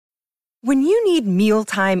When you need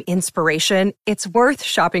mealtime inspiration, it's worth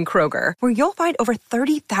shopping Kroger, where you'll find over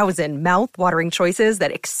 30,000 mouth-watering choices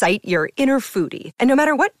that excite your inner foodie. And no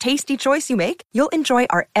matter what tasty choice you make, you'll enjoy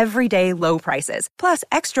our everyday low prices, plus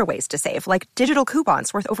extra ways to save, like digital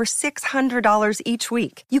coupons worth over $600 each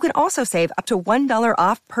week. You can also save up to $1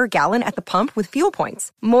 off per gallon at the pump with fuel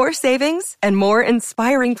points. More savings and more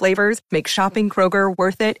inspiring flavors make shopping Kroger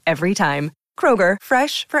worth it every time. Kroger,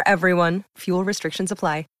 fresh for everyone. Fuel restrictions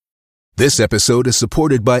apply. This episode is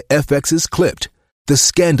supported by FX's Clipped, the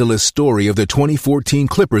scandalous story of the 2014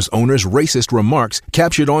 Clippers owner's racist remarks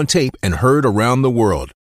captured on tape and heard around the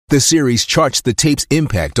world. The series charts the tape's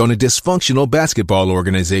impact on a dysfunctional basketball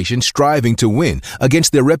organization striving to win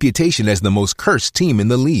against their reputation as the most cursed team in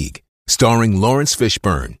the league. Starring Lawrence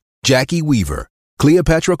Fishburne, Jackie Weaver,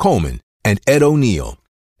 Cleopatra Coleman, and Ed O'Neill.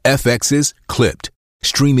 FX's Clipped,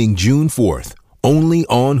 streaming June 4th, only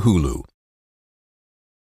on Hulu.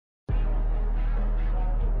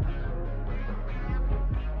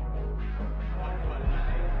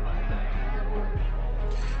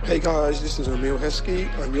 Hey guys, this is Emil Heskey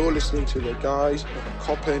and you're listening to the guys at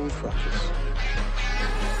Coppen Fracas.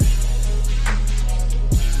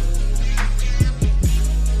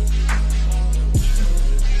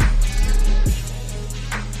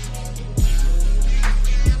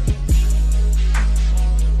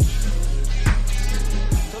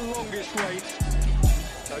 The longest wait,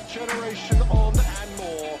 a generation on and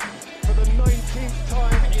more, for the 19th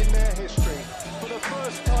time in their history, for the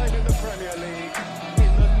first time in the Premier League.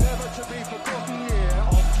 To be forgotten year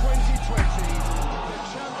of 2020, the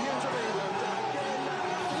champions of England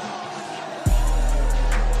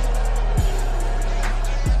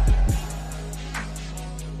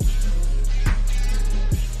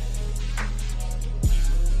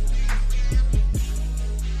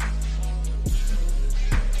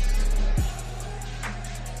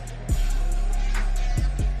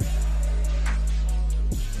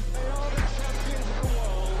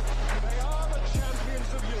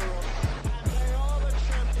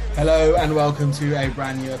Hello and welcome to a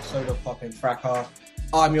brand new episode of Coppen Fracas.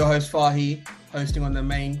 I'm your host Fahi, hosting on the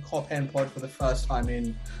main Coppen pod for the first time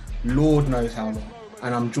in Lord knows how long.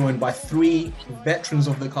 And I'm joined by three veterans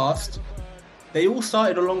of the cast. They all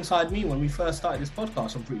started alongside me when we first started this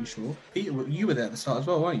podcast, I'm pretty sure. Peter, you were there at the start as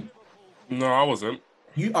well, weren't you? No, I wasn't.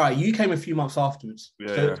 You came a few months afterwards.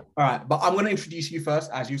 Yeah. All right, but I'm going to introduce you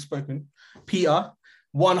first, as you've spoken. Peter,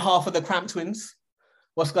 one half of the Cramp Twins.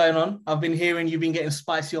 What's going on? I've been hearing you've been getting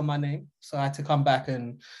spicy on my name, so I had to come back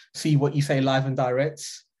and see what you say live and direct.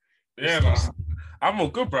 Yeah, man. I'm all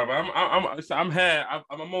good, brother. I'm here.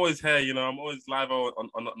 I'm always here. You know, I'm always live on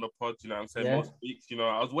the pod. You know, what I'm saying most weeks. You know,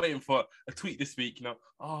 I was waiting for a tweet this week. You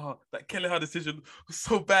know, that Kelleher decision was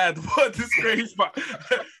so bad. What a disgrace,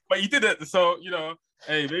 but you did it. So you know,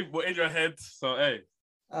 hey, maybe we're in your head. So hey.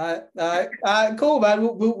 Cool, man.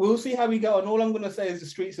 We'll see how we go. And all I'm going to say is the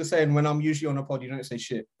streets are saying when I'm usually on a pod, you don't say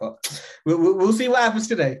shit. But we'll see what happens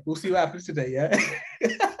today. Yeah.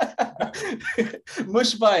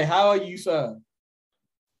 Mushbai, how are you, sir?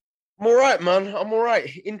 I'm all right, man. I'm all right.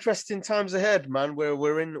 Interesting times ahead, man.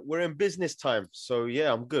 We're in business time. So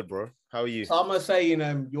yeah, I'm good, bro. How are you? So I'm gonna say,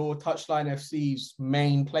 your Touchline FC's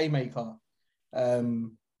main playmaker.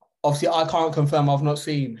 Obviously, I can't confirm. I've not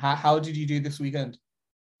seen. How did you do this weekend?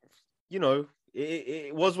 You know,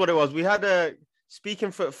 it was what it was. We had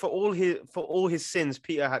speaking for all his sins,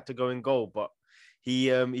 Peter had to go in goal, but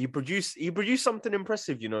he produced something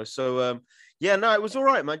impressive, you know. So it was all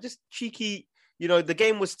right, man. Just cheeky, you know. The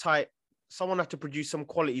game was tight. Someone had to produce some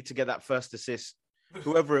quality to get that first assist.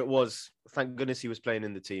 Whoever it was, thank goodness he was playing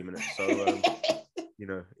in the team, innit? So you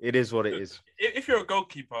know, it is what it is. If you're a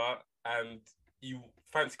goalkeeper and you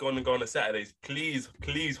fancy going on Saturdays, please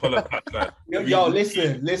holler Touchline. Yo,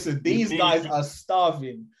 listen. These guys are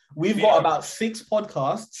starving. We've got about 6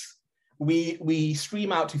 podcasts. We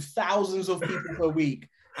stream out to thousands of people per week,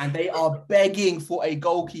 and they are begging for a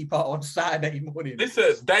goalkeeper on Saturday morning.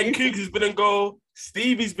 Listen, Dan Cooks has been in goal.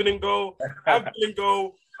 Stevie's been in goal. I've been in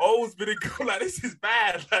goal. O's been in goal. Like, this is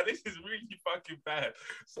bad. Like, this is really fucking bad.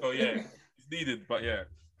 So yeah, it's needed, but yeah.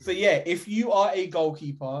 So yeah, if you are a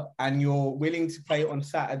goalkeeper and you're willing to play on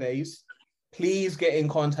Saturdays, please get in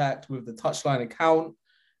contact with the Touchline account.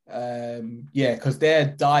 Because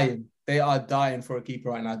they're dying. They are dying for a keeper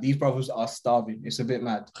right now. These brothers are starving. It's a bit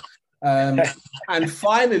mad. And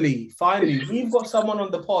finally, we've got someone on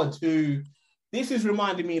the pod who, this is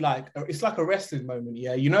reminding me it's like a wrestling moment.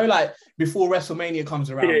 Yeah, you know, like before WrestleMania comes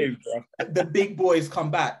around, the big boys come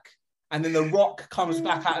back. And then The Rock comes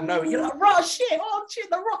back out of nowhere. You're like, oh shit,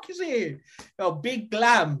 The Rock is here. Big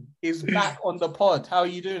Glam is back on the pod. How are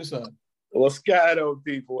you doing, sir? What's going on,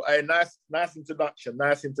 people? Hey, nice introduction.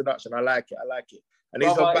 Nice introduction. I like it. I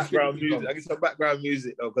need some background music. I need some background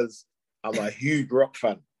music though, because I'm a huge rock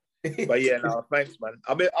fan. But yeah, no, thanks, man.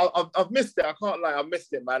 I mean, I've missed it. I can't lie, I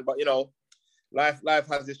missed it, man. But you know, life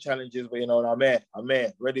has its challenges. But you know, I'm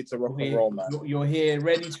here, ready to rock and roll, man. You're here,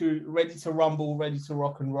 ready to rumble, ready to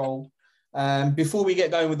rock and roll. Before we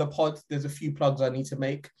get going with the pod, there's a few plugs I need to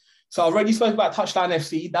make. So I already spoke about Touchline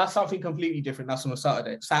FC. That's something completely different. That's on a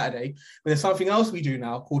Saturday. But there's something else we do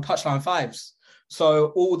now called Touchline Fives.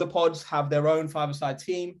 So all the pods have their own five-a-side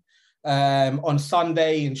team. On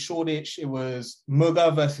Sunday in Shoreditch, it was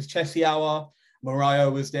Muga versus Chelsea Hour. Mariah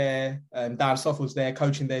was there. Dan Soft was there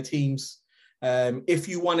coaching their teams. If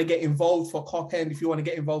you want to get involved for Cop End, if you want to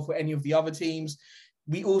get involved for any of the other teams,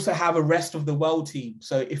 we also have a rest of the world team.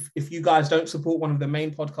 So if you guys don't support one of the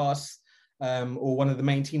main podcasts, or one of the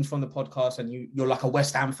main teams from the podcast, and you're like a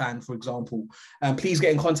West Ham fan, for example, please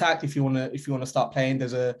get in contact if you want to start playing.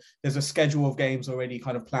 There's a schedule of games already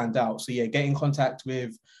kind of planned out. So yeah, get in contact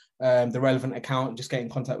with the relevant account. Just get in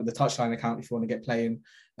contact with the Touchline account if you want to get playing.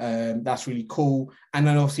 That's really cool. And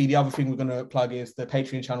then obviously the other thing we're going to plug is the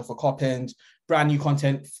Patreon channel for Cop End. Brand new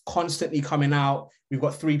content constantly coming out. We've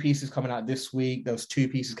got 3 pieces coming out this week. Those 2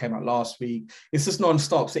 pieces came out last week. It's just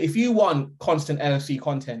non-stop. So if you want constant LFC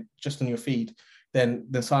content just on your feed, then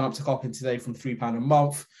sign up to Cop End today from £3 a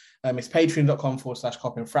month. It's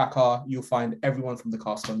patreon.com/CopEndFracas. You'll find everyone from the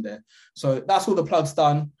cast on there. So that's all the plugs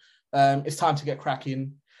done. It's time to get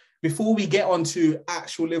cracking. Before we get on to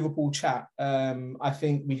actual Liverpool chat, I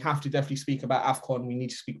think we have to definitely speak about AFCON. We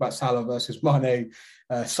need to speak about Salah versus Mane,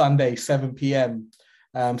 Sunday, 7 p.m.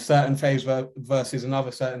 Certain faves versus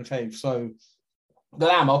another certain fave. So,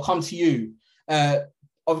 Galam, I'll come to you.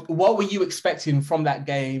 What were you expecting from that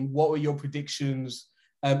game? What were your predictions?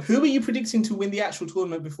 Who were you predicting to win the actual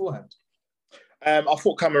tournament beforehand? I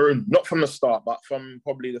thought Cameroon, not from the start, but from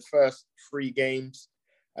probably the first 3 games.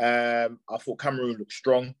 I thought Cameroon looked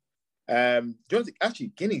strong.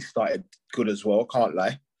 Actually, Guinea started good as well, can't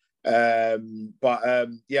lie. Yeah,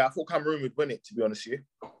 I thought Cameroon would win it, to be honest with you.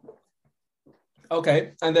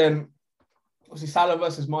 Okay, and then obviously Salah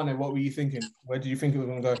versus Mane, what were you thinking? Where did you think it was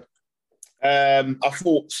going to go? I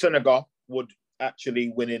thought Senegal would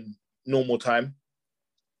actually win in normal time.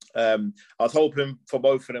 I was hoping for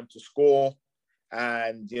both of them to score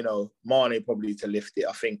and, you know, Mane probably to lift it.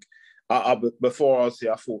 I think before obviously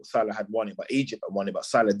I thought Salah had won it, but Egypt had won it, but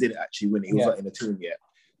Salah didn't actually win it. He wasn't in the team yet.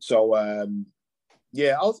 So,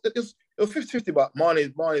 it was 50-50, but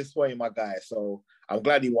Mane is swaying my guy. So I'm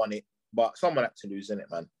glad he won it, but someone had to lose,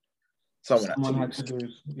 innit, man? Someone had to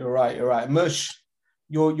lose. You're right. Mush,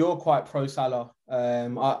 you're quite pro Salah.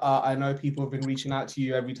 I know people have been reaching out to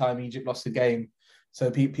you every time Egypt lost a game.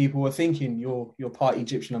 So people were thinking you're part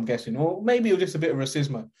Egyptian, I'm guessing, or maybe it was just a bit of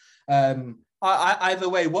racism. Either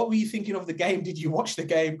way, what were you thinking of the game? Did you watch the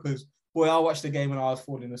game? Because, boy, I watched the game and I was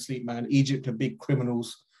falling asleep, man. Egypt are big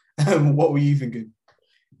criminals. What were you thinking?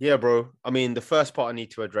 Yeah, bro. I mean, the first part I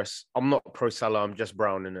need to address, I'm not pro Salah, I'm just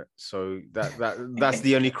brown in it. So that's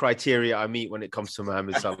the only criteria I meet when it comes to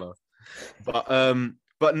Mohamed Salah.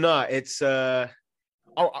 But no, it's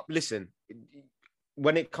listen,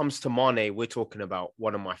 when it comes to Mane, we're talking about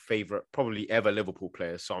one of my favorite, probably ever Liverpool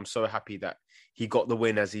players. So I'm so happy that he got the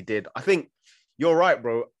win as he did. I think you're right,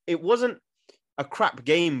 bro. It wasn't a crap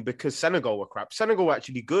game because Senegal were crap. Senegal were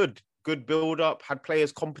actually good build-up, had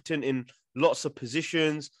players competent in lots of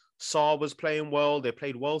positions. Sarr was playing well. They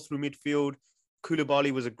played well through midfield.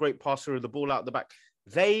 Koulibaly was a great passer of the ball out the back.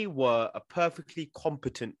 They were a perfectly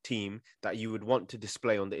competent team that you would want to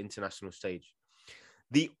display on the international stage.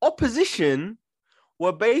 The opposition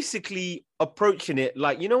were basically approaching it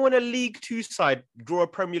like, you know, when a League Two side draw a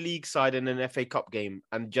Premier League side in an FA Cup game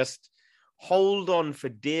and just hold on for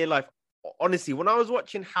dear life. Honestly, when I was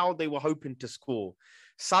watching how they were hoping to score,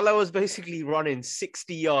 Salah was basically running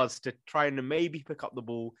 60 yards to try and maybe pick up the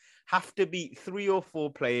ball, have to beat 3 or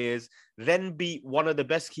 4 players, then beat one of the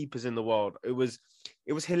best keepers in the world. It was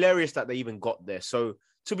hilarious that they even got there. So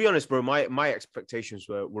to be honest, bro, my expectations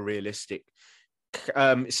were realistic.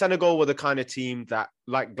 Senegal were the kind of team that,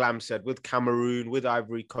 like Glam said, with Cameroon, with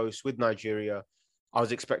Ivory Coast, with Nigeria, I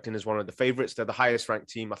was expecting as one of the favorites. They're the highest ranked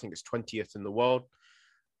team. I think it's 20th in the world.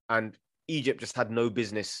 And Egypt just had no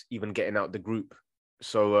business even getting out the group.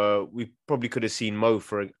 So we probably could have seen Mo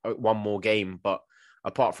for one more game. But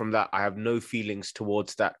apart from that, I have no feelings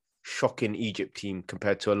towards that shocking Egypt team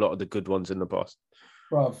compared to a lot of the good ones in the past.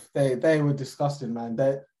 Bruv, they were disgusting, man.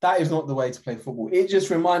 That is not the way to play football. It just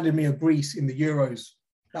reminded me of Greece in the Euros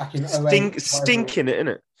back in 08. Stinking it,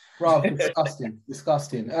 innit? Bruv,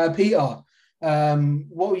 disgusting. Peter,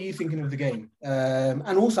 What were you thinking of the game?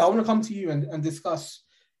 And also, I want to come to you and discuss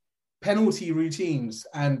penalty routines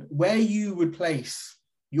and where you would place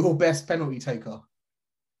your best penalty taker.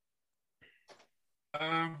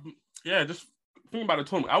 Yeah, just thinking about the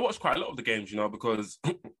tournament. I watched quite a lot of the games, because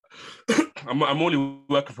I'm only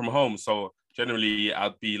working from home, so generally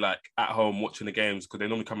I'd be like at home watching the games because they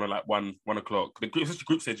normally come at like 1 o'clock. Especially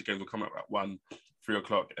group stage games will come at 1, 3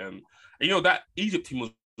 o'clock, and that Egypt team was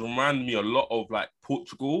reminding me a lot of like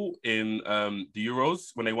Portugal in the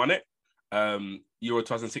Euros when they won it, Euro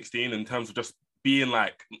 2016, in terms of just being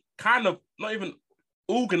like kind of not even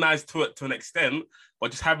organized to an extent,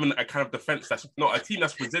 but just having a kind of defense that's not a team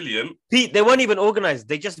that's resilient. Pete, they weren't even organized.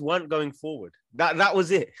 They just weren't going forward. That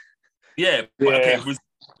was it. Yeah, but okay.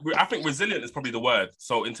 I think resilient is probably the word.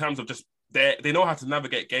 So in terms of just they know how to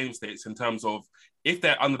navigate game states in terms of if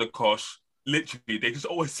they're under the cosh, literally they just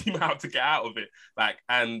always seem how to get out of it. Like,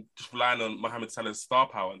 and just relying on Mohamed Salah's star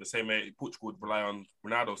power, the same way Portugal would rely on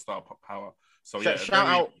Ronaldo's star power. So yeah,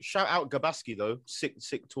 shout out Gabaski though. Sick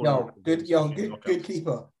tournament. Good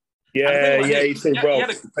keeper. Yeah, he played well.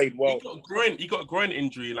 He played well. He got a groin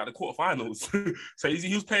injury in like the quarterfinals. So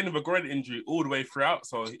he was playing with a groin injury all the way throughout.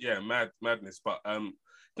 So yeah, madness. But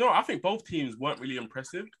I think both teams weren't really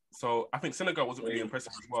impressive. So I think Senegal wasn't really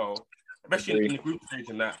impressive as well, especially in the group stage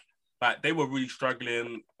and that. Like they were really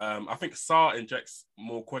struggling. I think Sarr injects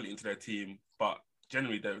more quality into their team, but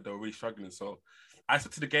generally they were really struggling. So I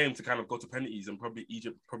expected the game to kind of go to penalties and probably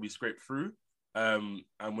Egypt scrape through and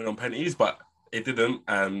win on penalties, but it didn't.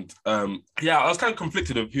 And I was kind of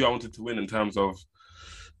conflicted of who I wanted to win in terms of,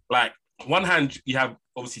 like, one hand you have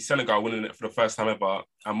obviously Senegal winning it for the first time ever,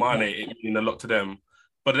 and Mane, it meaning a lot to them.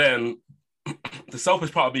 But then the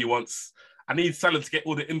selfish part of me wants, I need Salah to get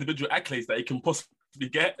all the individual accolades that he can possibly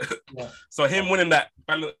get. Yeah. So him winning the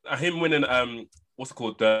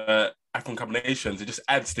African Cup of Nations, it just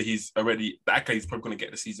adds to the accolades he's probably going to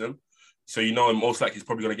get this season. So most likely he's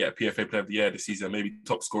probably going to get a PFA Player of the Year this season, maybe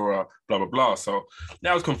top scorer, blah, blah, blah. So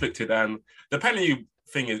that was conflicted. And the penalty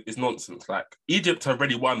thing is nonsense. Like, Egypt have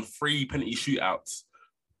already won 3 penalty shootouts.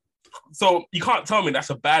 So you can't tell me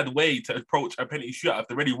that's a bad way to approach a penalty shootout if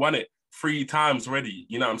they've already won it 3 times already.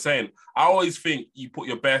 You know what I'm saying? I always think you put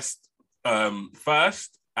your best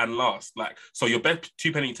first and last. Like, so your best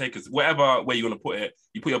 2 penalty takers, whatever way you want to put it,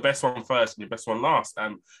 you put your best one first and your best one last,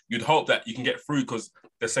 and you'd hope that you can get through because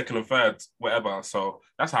they're second and third, whatever. So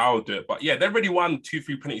that's how I would do it. But yeah, they've already won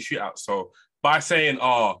 2-3 penalty shootouts. So by saying,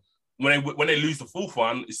 when they lose the 4th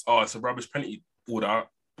one, it's a rubbish penalty order,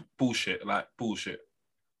 bullshit. I've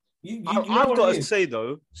got to say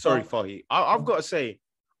though, sorry, Fahi, I've got to say,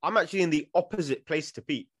 I'm actually in the opposite place to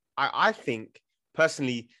Pete. I think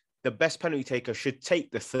personally, the best penalty taker should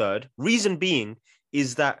take the 3rd. Reason being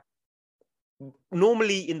is that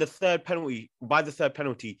normally in the 3rd penalty, by the 3rd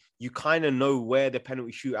penalty, you kind of know where the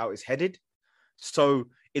penalty shootout is headed. So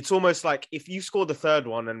it's almost like if you score the 3rd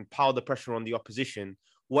one and pile the pressure on the opposition,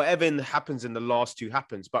 whatever happens in the last 2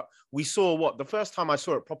 happens. But we saw the first time I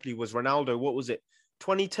saw it properly was Ronaldo. What was it?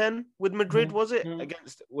 2010 with Madrid, was it?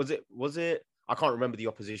 Was it? I can't remember the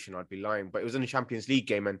opposition. I'd be lying, but it was in the Champions League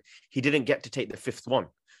game and he didn't get to take the 5th one.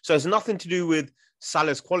 So it's nothing to do with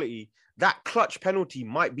Salah's quality. That clutch penalty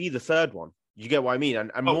might be the 3rd one. You get what I mean?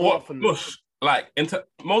 And more often, like into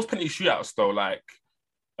most penalty shootouts, though, like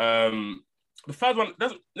the 3rd one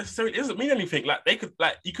doesn't mean anything. Like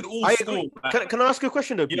you could all score. Like, can I ask a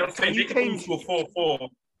question though? You know what I'm saying? Can you change to a 4-4?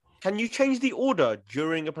 Can you change the order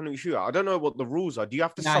during a penalty shootout? I don't know what the rules are. Do you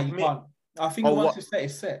have to submit? You can't. I think once it's set,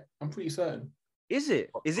 it's set. I'm pretty certain. Is it?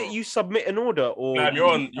 Is it you submit an order or? Glam, you're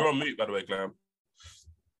on mute, by the way, Glam.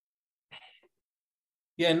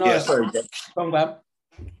 Yeah, no. Yeah, sorry, Glam.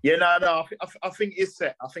 Yeah, no. I think it's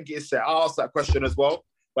set. I I asked that question as well.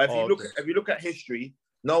 But if you look at history,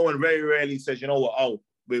 no one very rarely says, you know what? Oh,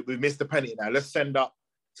 we missed the penalty now. Let's send up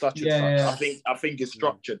such and such. Yeah. I think it's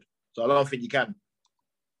structured, so I don't think you can.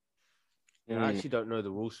 Yeah, I actually don't know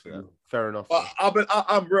the rules for that. Fair enough. But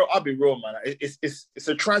I'll be real, man. It's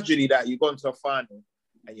a tragedy that you got into a final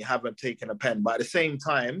and you haven't taken a pen. But at the same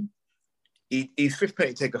time, he's 5th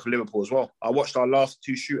penalty taker for Liverpool as well. I watched our last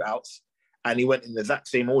 2 shootouts and he went in the exact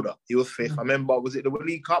same order. He was 5th. I remember, was it the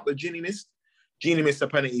League Cup that Gini missed? Gini missed a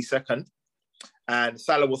penalty 2nd. And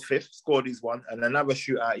Salah was 5th, scored his one. And another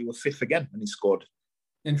shootout, he was 5th again and he scored.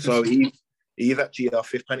 So he's actually our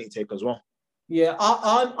 5th penalty taker as well. Yeah,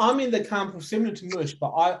 I'm in the camp of similar to Mush,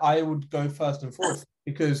 but I would go 1st and 4th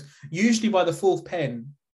because usually by the 4th pen,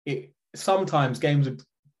 sometimes games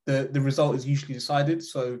the result is usually decided.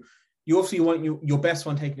 So you obviously want your best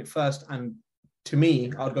one taking it 1st, and to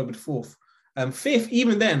me, I would go with 4th. Fifth,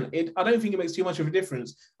 even then, I don't think it makes too much of a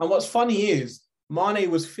difference. And what's funny is Mane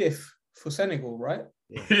was fifth for Senegal, right?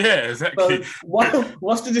 Yeah, exactly. So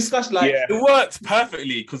what's the discussion like? Yeah. It works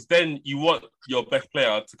perfectly because then you want your best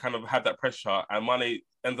player to kind of have that pressure, and Mane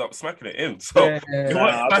ends up smacking it in. So it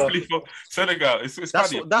works perfectly for Senegal. It's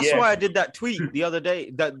funny. That's why I did that tweet the other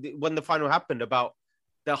day that when the final happened about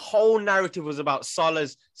the whole narrative was about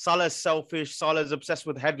Salah's selfish, Salah's obsessed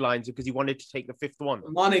with headlines because he wanted to take the fifth one.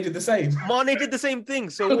 Mane did the same. Mane did the same thing.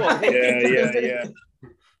 So what? Yeah.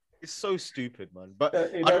 It's so stupid, man. But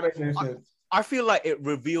I feel like it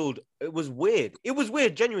revealed, it was weird. It was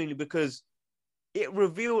weird, genuinely, because it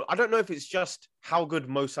revealed, I don't know if it's just how good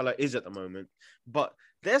Mo Salah is at the moment, but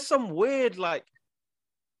there's some weird, like,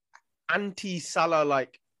 anti-Salah,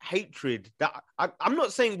 like, hatred that I'm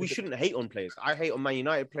not saying we shouldn't hate on players. I hate on Man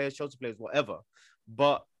United players, Chelsea players, whatever.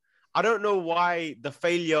 But I don't know why the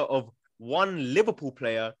failure of one Liverpool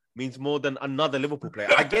player means more than another Liverpool player.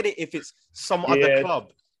 I get it if it's some other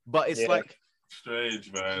club, but it's like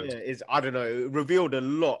strange, man. Yeah, I don't know. It revealed a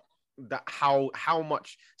lot that how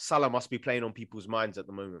much Salah must be playing on people's minds at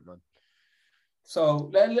the moment, man. So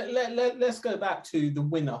let's go back to the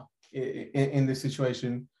winner in this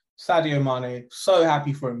situation. Sadio Mane, so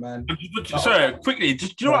happy for him, man. Sorry, quickly, do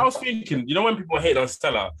you know what I was thinking? You know, when people hate on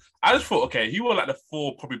Salah, I just thought, okay, he were like the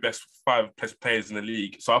four probably best 5 best players in the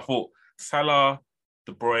league. So I thought Salah,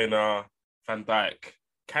 De Bruyne, Van Dijk,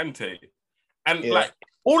 Kante. And like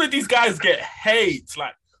all of these guys get hate.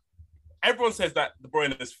 Like everyone says that De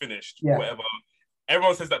Bruyne is finished, whatever.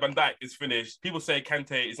 Everyone says that Van Dijk is finished. People say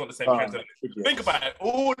Kante is not the same Kante. Think about it.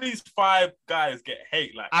 All these 5 guys get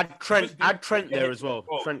hate. Like add Trent there as well.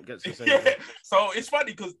 Trent gets the same. Yeah. So it's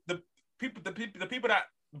funny because the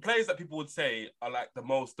players that people would say are like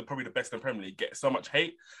probably the best in the Premier League get so much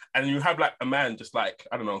hate, and you have like a man just like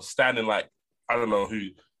standing like Bernardo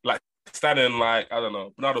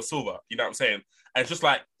Silva. You know what I'm saying? And it's just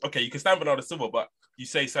like, okay, you can stand Bernardo Silva, but you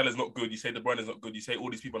say Salah's not good, you say De Bruyne's not good, you say all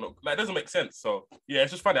these people are not good. Like, it doesn't make sense. So yeah,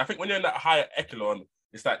 it's just funny. I think when you're in that higher echelon,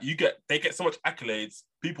 it's like they get so much accolades,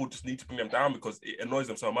 people just need to bring them down because it annoys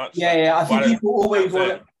them so much. Yeah, I think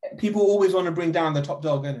people always want to bring down the top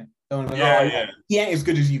dog, innit? He ain't as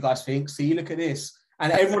good as you guys think. See, look at this.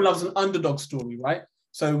 And everyone loves an underdog story, right?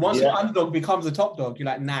 So once the underdog becomes a top dog, you're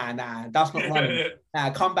like, nah, that's not right. Nah,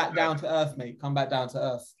 come back down to earth, mate. Come back down to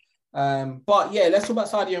earth. But yeah, let's talk about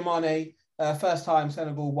Sadio Mane. First time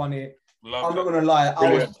Senegal won it. I'm not gonna lie,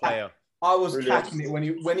 I was catching it when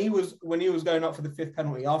he was going up for the 5th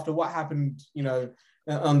penalty after what happened,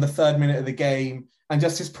 on the 3rd minute of the game, and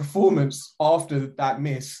just his performance after that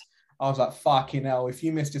miss. I was like, fucking hell, if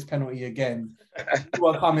you miss this penalty again, you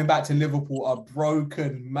are coming back to Liverpool a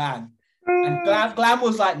broken man. And Glam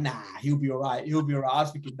was like, nah, he'll be all right. I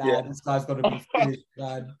was thinking, this guy's got to be finished,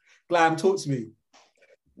 man. Glam, talk to me.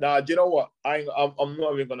 Nah, do you know what? I'm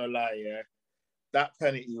not even gonna lie. Yeah, that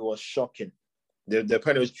penalty was shocking. The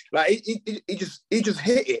penalty was like he just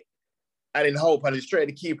hit it, and in hope and it's straight to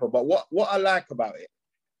the keeper. But what I like about it,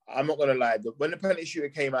 I'm not gonna lie. When the penalty shooter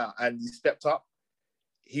came out and he stepped up,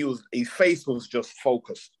 his face was just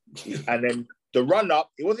focused, and then the run up.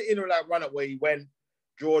 It wasn't even like run up where he went,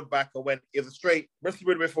 drawed back or went. It was a straight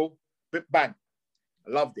whistle, bang. I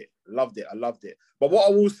loved it. But what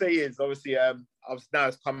I will say is, obviously, now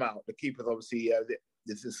it's come out. The keepers, obviously,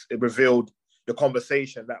 it revealed the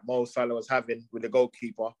conversation that Mo Salah was having with the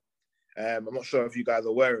goalkeeper. I'm not sure if you guys are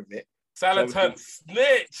aware of it. Salah turned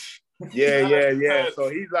snitch. Yeah. So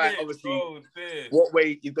he's like, obviously, what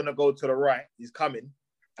way he's gonna go to the right? He's coming,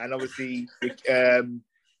 and obviously, Salah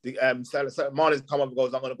Mane's come up and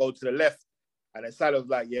goes, I'm gonna go to the left, and then Salah's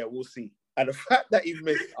like, yeah, we'll see. And the fact that he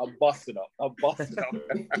missed, I'm busting up.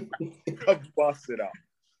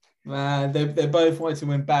 Man, they both wanted to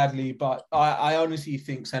win badly, but I honestly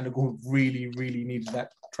think Senegal really, really needed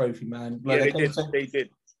that trophy, man. Like, they did.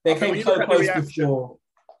 They came so close before.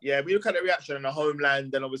 Yeah, we look at the reaction in the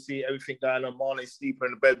homeland, and obviously everything going on. Mane sleeping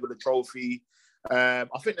in the bed with a trophy. I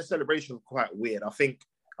think the celebration was quite weird.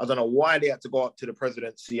 I don't know why they had to go up to the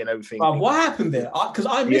presidency and everything. What happened there? Because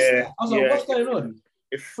I missed it. I was like, what's going on?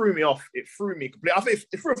 It threw me off. It threw me completely. I think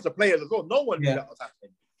it threw off the players as well. No one knew that was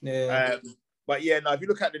happening. Yeah. But yeah, now if you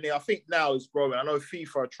look at I think now it's growing. I know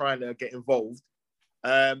FIFA are trying to get involved.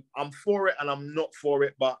 I'm for it and I'm not for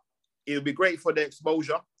it, but it'll be great for the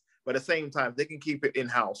exposure. But at the same time, they can keep it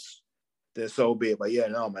in-house, then so be it. But yeah,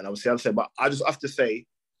 no, man, obviously I'll say, but I just have to say,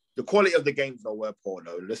 the quality of the games were poor,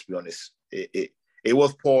 though. Let's be honest. It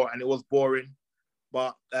was poor and it was boring.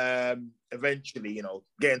 But eventually,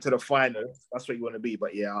 getting to the final, that's what you want to be.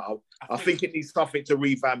 But yeah, I think it needs something to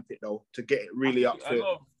revamp it, though, to get it really up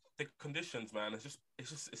to. the conditions, man,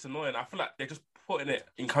 it's annoying. I feel like they're just putting it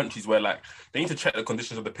in countries where like they need to check the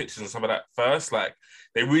conditions of the pitches and some of that first. Like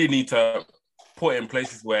they really need to put it in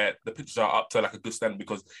places where the pitches are up to like a good standard,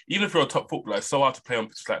 because even if you're a top footballer, it's so hard to play on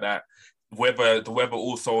pitches like that. The weather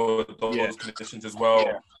also those conditions as well.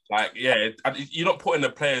 Yeah. Like, you're not putting the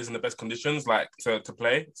players in the best conditions like to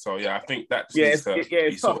play. So yeah, I think that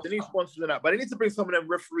it's tough. They need sponsors and that, but they need to bring some of them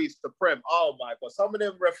referees to Prem. Oh my god, some of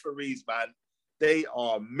them referees, man, they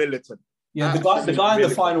are militant. Yeah, the guy in the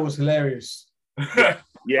final was hilarious.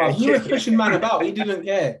 He was pushing man about. He didn't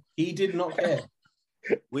care. He did not care.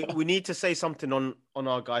 We need to say something on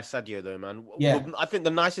our guy Sadio though, man. Yeah. I think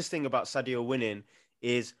the nicest thing about Sadio winning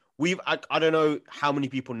is I don't know how many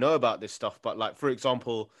people know about this stuff, but like, for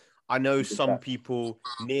example, I know some people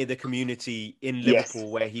near the community in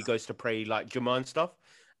Liverpool where he goes to pray like Jummah and stuff.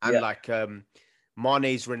 And like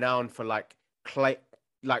Mane's renowned for like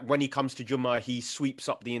when he comes to Jummah, he sweeps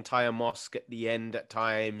up the entire mosque at the end at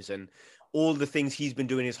times, and all the things he's been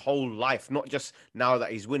doing his whole life, not just now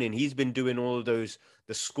that he's winning. He's been doing all of those,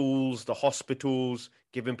 the schools, the hospitals,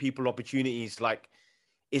 giving people opportunities. Like,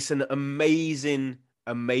 it's an amazing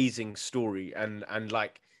story, and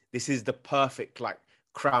like this is the perfect like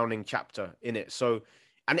crowning chapter in it. So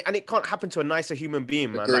and it can't happen to a nicer human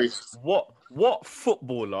being, man. Like, what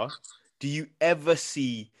footballer do you ever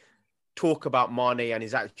see talk about Mane and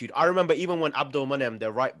his attitude? I remember even when Abdul Manem,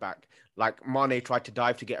 their right back, like Mane tried to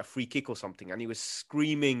dive to get a free kick or something, and he was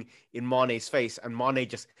screaming in Mane's face, and Mane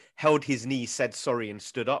just held his knee, said sorry, and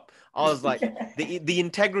stood up. I was like, the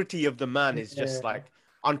integrity of the man is just like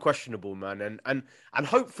unquestionable, man. And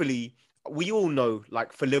hopefully, we all know,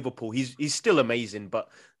 like, for Liverpool, he's still amazing, but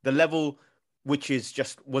the level, which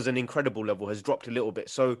was an incredible level, has dropped a little bit.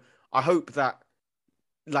 So I hope that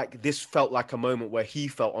like this felt like a moment where he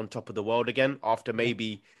felt on top of the world again after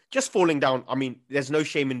maybe just falling down. I mean, there's no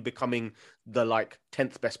shame in becoming the like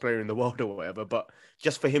 10th best player in the world or whatever, but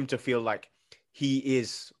just for him to feel like he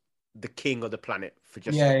is the king of the planet for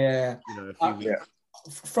just a few weeks.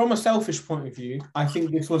 From a selfish point of view, I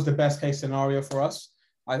think this was the best case scenario for us.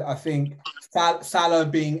 I think Salah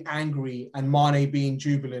being angry and Mane being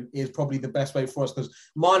jubilant is probably the best way for us, because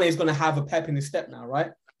Mane is going to have a pep in his step now,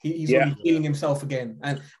 right? He's really feeling himself again,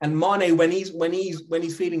 and Mane, when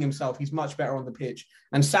he's feeling himself, he's much better on the pitch.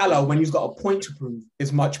 And Salah, when he's got a point to prove,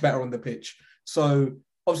 is much better on the pitch. So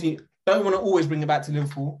obviously, don't want to always bring it back to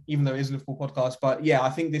Liverpool, even though it is a Liverpool podcast. But yeah, I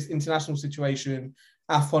think this international situation,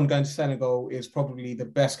 AFCON going to Senegal, is probably the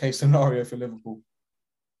best case scenario for Liverpool.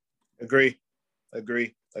 Agree.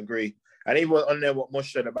 And even on there, what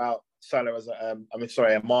Mush said about Salah as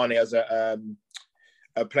Mane as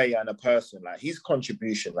a player and a person, like his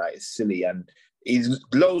contribution, like, is silly, and he's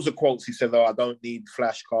loads of quotes. He said, "Oh, I don't need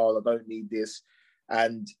flash card, I don't need this,"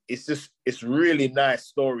 and it's really nice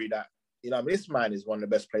story that, you know, I mean, this man is one of the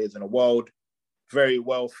best players in the world, very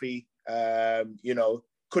wealthy,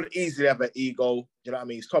 could easily have an ego. You know what I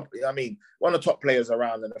mean? He's top. I mean, one of the top players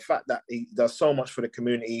around, and the fact that he does so much for the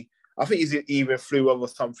community. I think he's even flew over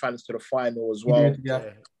some fans to the final as well.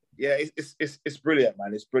 It's brilliant,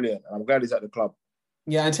 man. It's brilliant, and I'm glad he's at the club.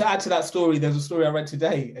 Yeah, and to add to that story, there's a story I read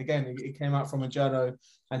today. Again, it came out from a journal,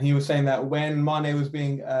 and he was saying that when Mane was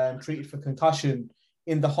being treated for concussion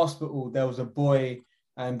in the hospital, there was a boy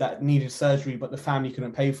that needed surgery, but the family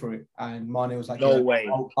couldn't pay for it. And Mane was like, "No way,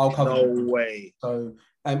 I'll cover it." No way. So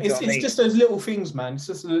it's just those little things, man. It's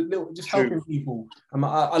just helping people.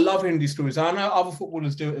 I love hearing these stories. I know other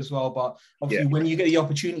footballers do it as well, but obviously, when you get the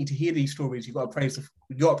opportunity to hear these stories, you got to praise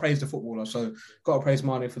the footballer. So got to praise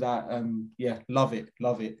Mane for that. Love it.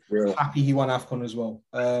 Real. Happy he won AFCON as well.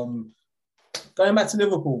 Going back to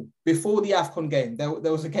Liverpool, before the AFCON game,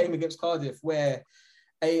 there was a game against Cardiff where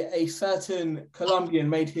a certain Colombian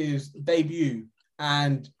made his debut,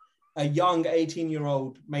 and a young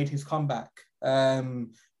 18-year-old made his comeback.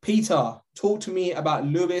 Peter, talk to me about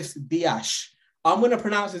Luis Diaz. I'm going to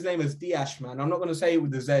pronounce his name as Diaz, man. I'm not going to say it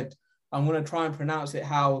with a Z. I'm going to try and pronounce it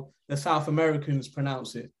how the South Americans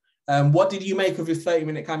pronounce it. What did you make of his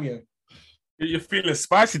 30-minute cameo? You're feeling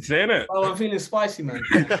spicy today, innit? Oh, I'm feeling spicy, man.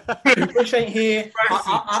 Push ain't here.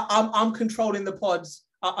 I'm controlling the pods.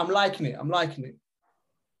 I'm liking it.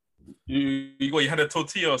 You had a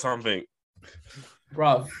tortilla or something?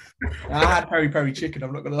 Bruv, I had peri-peri chicken,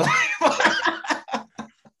 I'm not going to lie.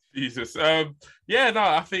 Jesus. I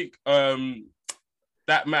think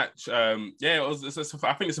that match, I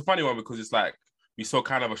think it's a funny one, because it's like we saw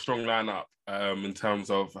kind of a strong lineup in terms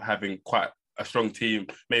of having quite a strong team,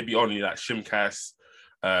 maybe only like Shimkas,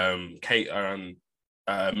 Keita and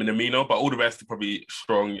Minamino, but all the rest are probably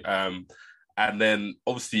strong. And then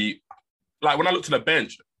obviously, like when I looked at our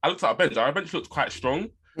bench looked quite strong.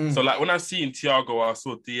 So like when I seen Thiago, I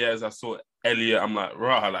saw Diaz, I saw Elliot. I'm like,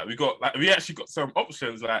 rah, like we actually got some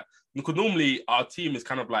options. Like because normally our team is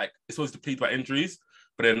kind of like it's always depleted by injuries,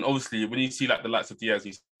 but then obviously when you see like the likes of Diaz,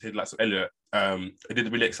 you see the likes of Elliot, it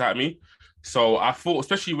did really excite me. So I thought,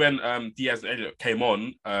 especially when Diaz and Elliot came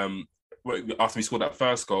on after we scored that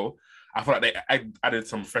first goal, I felt like they added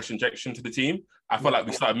some fresh injection to the team. I felt like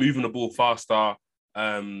we started moving the ball faster.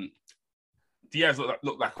 Diaz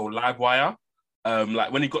looked like a live wire.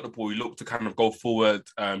 Like when he got the ball, he looked to kind of go forward.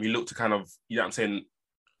 He looked to kind of, you know what I'm saying,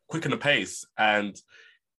 quicken the pace. And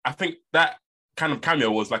I think that kind of cameo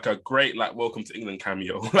was like a great, like, welcome to England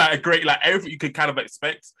cameo. Like a great, like everything you could kind of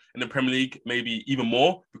expect in the Premier League, maybe even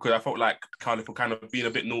more, because I felt like Cardiff were kind of being a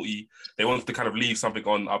bit naughty. They wanted to kind of leave something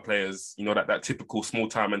on our players, you know, that typical small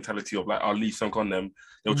time mentality of like, I'll leave something on them.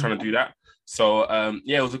 They were trying to do that. So,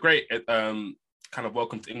 yeah, it was a great kind of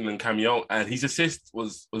welcome to England cameo. And his assist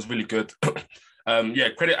was really good. Yeah,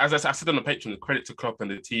 credit, as I said on the Patreon, credit to Klopp and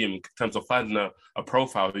the team in terms of finding a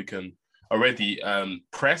profile who can already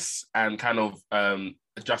press and kind of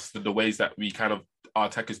adjust to the ways that we kind of our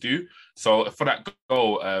attackers do. So for that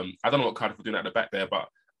goal, I don't know what Cardiff were doing at the back there, but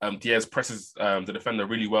Diaz presses the defender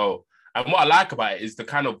really well. And what I like about it is the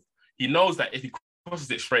kind of, he knows that if he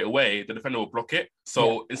crosses it straight away, the defender will block it.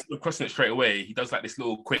 So instead of crossing it straight away, he does like this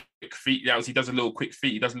little quick feet. Yeah, he does a little quick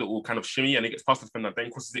feet. He does a little kind of shimmy and he gets past the defender,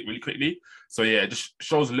 then crosses it really quickly. So yeah, it just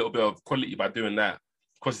shows a little bit of quality by doing that.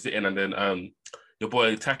 Crosses it in and then your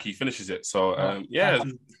boy Taki finishes it. So yeah.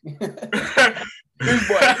 Who's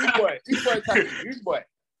boy Taki? Who's boy?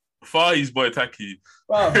 Farhi's boy Taki.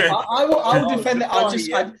 Well, I will defend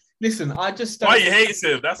it. Listen. Why you hate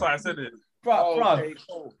him? That's why I said it. Bro,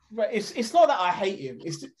 it's not that I hate him.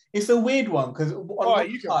 It's a weird one because on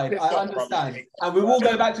one side I understand, and we will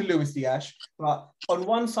go back to Luis Diaz. But on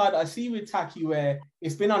one side, I see with Taki where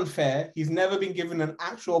it's been unfair. He's never been given an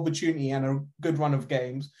actual opportunity and a good run of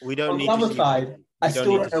games. We don't. On the other side, I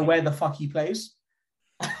still don't know where the fuck he plays.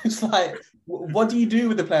 It's like, what do you do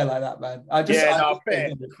with a player like that, man?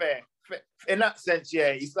 Fair. In that sense,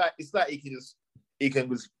 yeah, it's like he can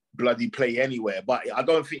just bloody play anywhere. But I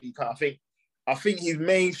don't think he can. I think his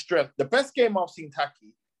main strength, the best game I've seen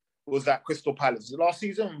Taki was at Crystal Palace last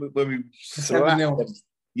season when we slapped them.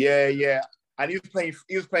 Yeah. And he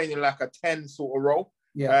was playing in like a 10 sort of role.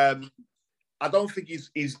 Yeah. I don't think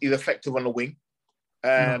he's effective on the wing.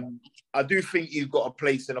 I do think he's got a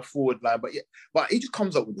place in a forward line, but he just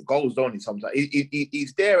comes up with the goals, don't he? Sometimes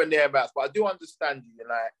he's there and thereabouts. But I do understand you,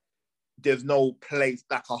 like there's no place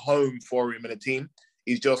like a home for him in a team.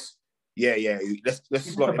 He's just let's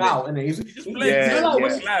slot about, him in. He's just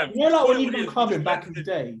when you've been clubbing back in the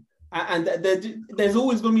day, and there's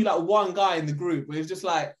always going to be like one guy in the group where it's just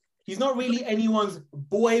like he's not really anyone's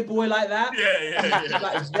boy like that. Yeah.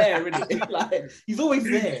 Like it's there, isn't it? Like he's always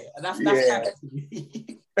there, and that's he's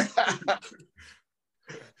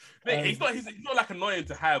not like annoying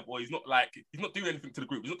to have, or he's not doing anything to the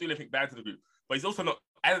group. He's not doing anything bad to the group, but he's also not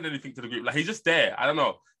adding anything to the group. Like he's just there. I don't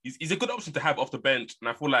know. He's a good option to have off the bench, and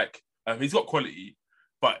I feel like he's got quality.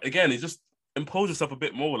 But again, he's just impose yourself a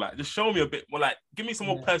bit more. Like just show me a bit more. Like give me some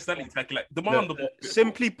more personality, Taki. Like demand the ball.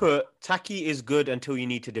 Simply put, Taki is good until you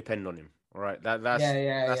need to depend on him. All right, that's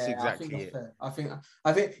exactly it. I think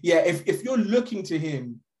if you're looking to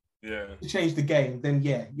him to change the game, then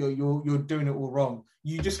you're doing it all wrong.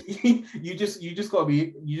 You just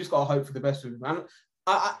gotta hope for the best of him. And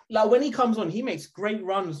I like when he comes on, he makes great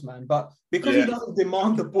runs, man. But because he doesn't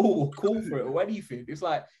demand the ball or call for it or anything, it's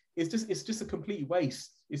like it's just a complete waste.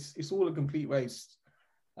 It's all a complete waste.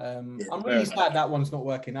 I'm really sad that one's not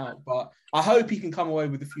working out, but I hope he can come away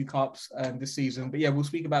with a few cups this season. But yeah, we'll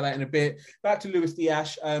speak about that in a bit. Back to Luis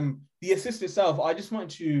Diaz. The assist itself, I just wanted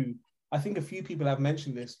to. I think a few people have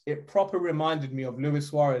mentioned this. It proper reminded me of Luis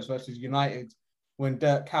Suarez versus United when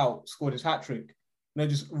Dirk Kuyt scored his hat-trick. You know,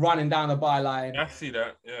 just running down the byline. I see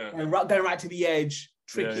that, yeah. And going right to the edge,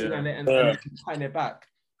 tricking and cutting it back.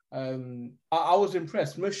 I was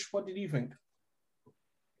impressed. Mush, what did you think?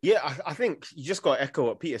 Yeah, I think you just got to echo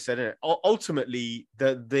what Peter said, innit? Ultimately,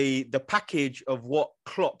 the package of what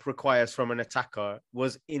Klopp requires from an attacker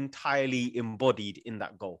was entirely embodied in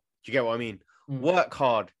that goal. Do you get what I mean? Work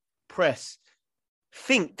hard, press,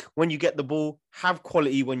 think when you get the ball, have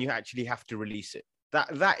quality when you actually have to release it.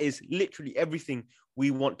 That is literally everything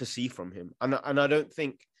we want to see from him. And I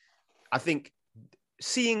think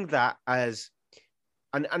seeing that as,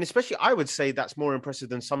 and especially I would say that's more impressive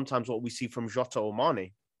than sometimes what we see from Jota or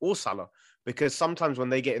Mane or Salah, because sometimes when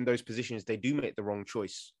they get in those positions, they do make the wrong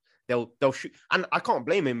choice. They'll shoot. And I can't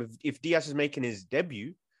blame him. If Diaz is making his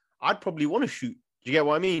debut, I'd probably want to shoot Do you get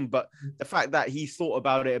what I mean? But the fact that he thought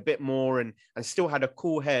about it a bit more and still had a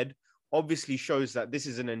cool head obviously shows that this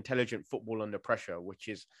is an intelligent football under pressure, which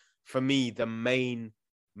is, for me, the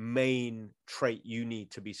main trait you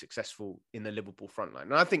need to be successful in the Liverpool front line.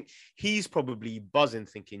 And I think he's probably buzzing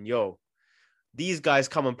thinking, yo, these guys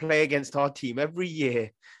come and play against our team every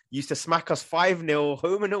year, used to smack us 5-0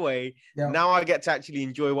 home and away. Yeah. Now I get to actually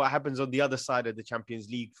enjoy what happens on the other side of the Champions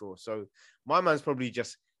League draw. So my man's probably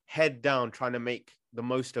just head down trying to make the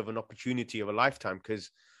most of an opportunity of a lifetime. Because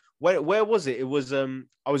where was it? It was,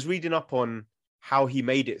 I was reading up on how he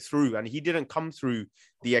made it through, and he didn't come through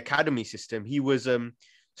the academy system. He was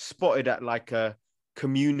spotted at like a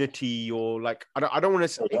community or like, I don't want to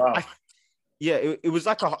say, it was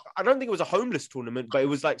like I don't think it was a homeless tournament, but it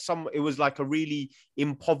was like a really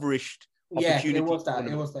impoverished opportunity. It was that,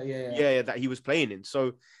 that he was playing in.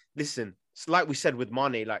 So listen, it's like we said with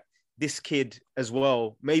Mane, like this kid as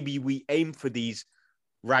well, maybe we aim for these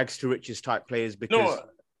rags to riches type players because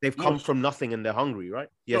they've come from nothing and they're hungry, right?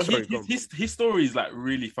 Yeah, his story is like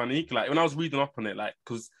really funny. Like when I was reading up on it, like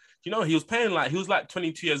because he was playing like he was like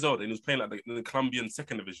 22 years old and he was playing like the Colombian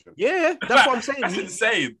second division. Yeah, that's what I'm saying. That's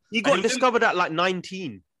insane. He got discovered at like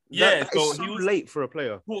 19. Yeah, so he was late for a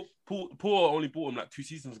player. Paul only bought him like 2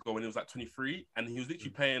 seasons ago when he was like 23, and he was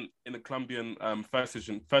literally playing in the Colombian first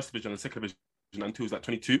division and second division until he was like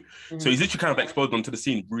 22. So he's literally kind of exploded onto the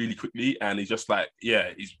scene really quickly, and he's just like,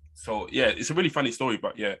 it's a really funny story,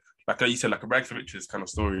 but yeah, like you said, like a rags to riches kind of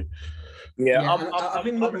story. I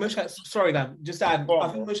think Mush has, sorry, Dan, just add, I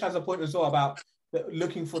think Mush has a point as well about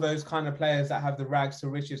looking for those kind of players that have the rags to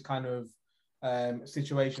riches kind of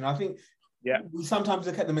situation. I think we sometimes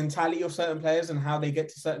look at the mentality of certain players and how they get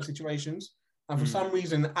to certain situations. And for some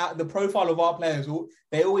reason, at the profile of our players,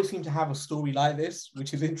 they always seem to have a story like this,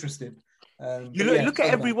 which is interesting. Look at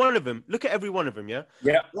every one of them. Look at every one of them, yeah?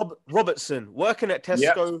 Yeah. Robertson, working at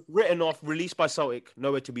Tesco, written off, released by Celtic,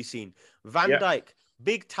 nowhere to be seen. Van Dijk,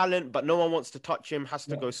 big talent, but no one wants to touch him, has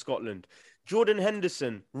to go Scotland. Jordan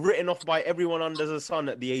Henderson, written off by everyone under the sun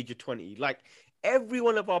at the age of 20. Like, every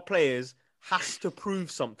one of our players has to prove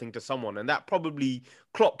something to someone, and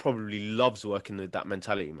Klopp probably loves working with that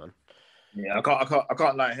mentality, man. Yeah, I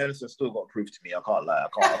can't lie. Henderson still got to prove to me. I can't lie.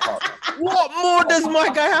 I can't. What more does my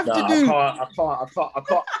guy have to do? I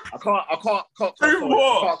can't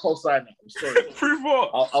co-sign that. I'm sorry. Prove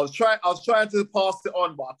what? I was trying to pass it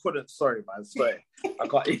on, but I couldn't. Sorry, man. Sorry. I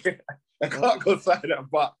can't co-sign that.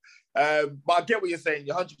 But I get what you're saying.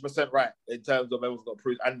 You're 100% right in terms of everyone's got to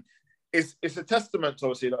prove. And it's a testament to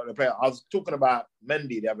obviously the player. I was talking about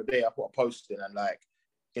Mendy the other day. I put a post in and like,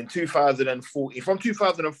 in 2014, from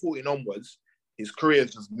 2014 onwards, his career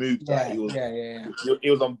just moved. He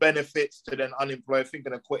was on benefits to then unemployed,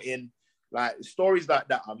 thinking of quitting. Like stories like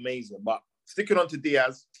that are amazing. But sticking on to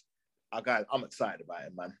Diaz, I'm excited about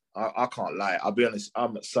him, man. I can't lie. I'll be honest.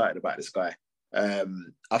 I'm excited about this guy.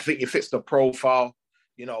 I think he fits the profile.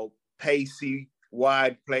 Pacey,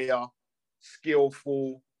 wide player,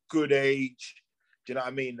 skillful, good age. Do you know what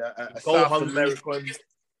I mean? A South American.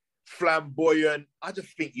 Flamboyant. I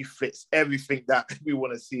just think he fits everything that we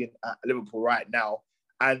want to see at Liverpool right now.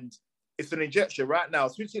 And it's an injection right now.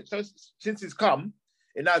 Since he's come,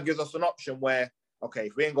 it now gives us an option where, okay,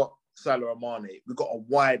 if we ain't got Salah or Mane, we've got a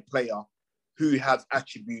wide player who has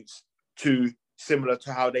attributes similar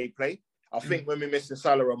to how they play. I think when we're missing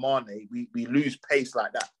Salah or Mane, we lose pace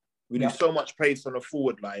like that. We lose so much pace on the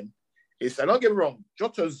forward line. And don't get me wrong,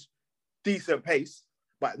 Jota's decent pace,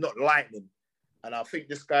 but not lightning. And I think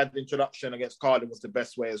this guy's introduction against Cardiff was the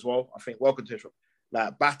best way as well. I think welcome to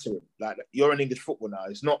like battering. Like you're in English football now.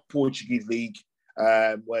 It's not Portuguese league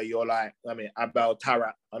where you're like, Abel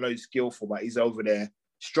Tarat. I know he's skillful, but he's over there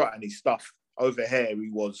strutting his stuff. Over here, he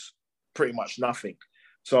was pretty much nothing.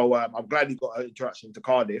 So I'm glad he got an introduction to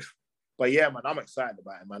Cardiff. But yeah, man, I'm excited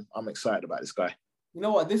about him, man. I'm excited about this guy. You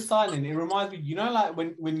know what? This signing, it reminds me, like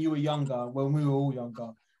when you were younger, when we were all younger,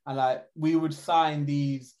 and like we would sign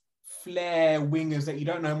these flair wingers that you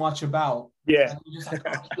don't know much about. Yeah.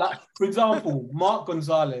 Like, for example, Mark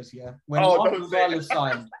Gonzalez, When Mark Gonzalez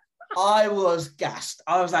signed, I was gassed.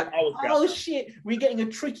 I was like, shit, we're getting a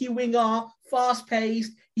tricky winger,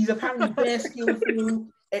 fast-paced. He's apparently bare skillful.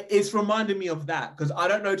 It's reminding me of that because I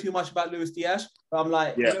don't know too much about Luis Diaz, but I'm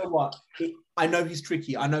like, you know what? I know he's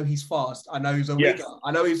tricky. I know he's fast. I know he's a winger.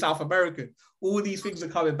 I know he's South American. All these things are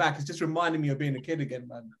coming back. It's just reminding me of being a kid again,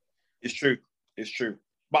 man. It's true.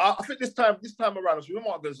 But I think this time around, with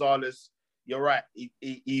Mark Gonzalez, you're right.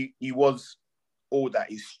 He was all that.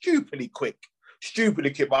 He's stupidly quick.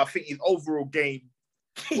 But I think his overall game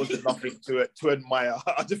wasn't nothing to admire.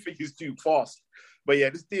 I just think he's too fast. But yeah,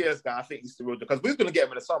 this Diaz guy, I think he's the real, because we're going to get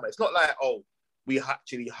him in the summer. It's not like, we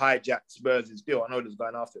actually hijacked Spurs' deal. I know there's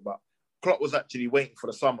going after it, but Klopp was actually waiting for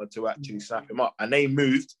the summer to actually snap him up, and they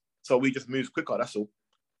moved, so we just moved quicker. That's all.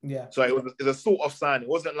 Yeah. So it was a sort of sign. It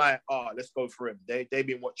wasn't like, let's go for him. They've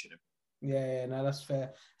been watching him. Yeah, no, that's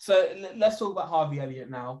fair. So let's talk about Harvey Elliott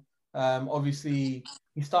now. Obviously,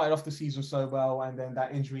 he started off the season so well, and then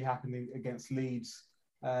that injury happened against Leeds,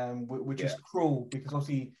 which is cruel because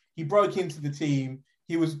obviously he broke into the team.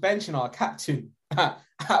 He was benching our captain at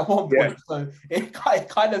one point. Yeah. So it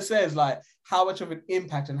kind of says like how much of an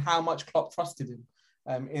impact and how much Klopp trusted him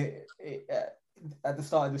at the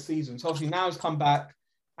start of the season. So obviously now he's come back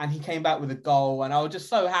and he came back with a goal. And I was just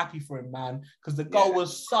so happy for him, man, because the goal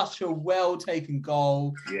was such a well-taken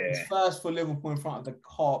goal. Yeah. His first for Liverpool in front of the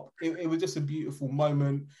Kop. It was just a beautiful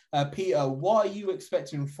moment. Peter, what are you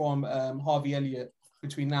expecting from Harvey Elliott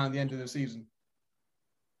between now and the end of the season?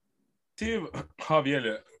 To Harvey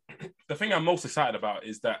Elliott, the thing I'm most excited about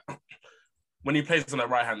is that when he plays on the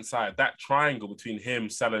right-hand side, that triangle between him,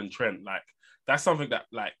 Salah and Trent, like that's something that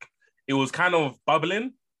like it was kind of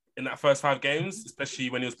bubbling in that first 5 games,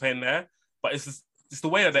 especially when he was playing there. But it's the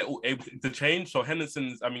way that they're all able to change. So why am I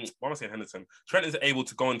saying Henderson? Trent is able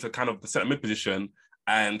to go into kind of the centre mid position,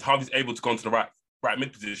 and Harvey's able to go into the right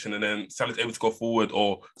mid position, and then Salah's able to go forward,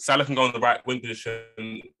 or Salah can go in the right wing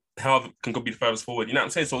position. Harvey can go be the furthest forward. You know what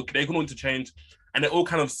I'm saying? So they can all interchange, and they're all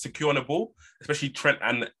kind of secure on the ball, especially Trent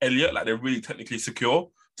and Elliott. Like they're really technically secure,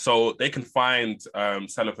 so they can find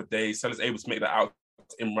Salah for days. Salah's able to make that out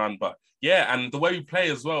in run, but yeah, and the way we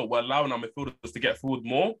play as well, we're allowing our midfielders to get forward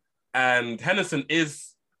more. And Henderson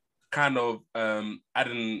is kind of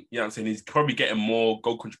adding, you know what I'm saying, he's probably getting more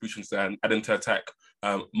goal contributions and adding to attack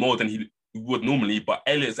more than he would normally. But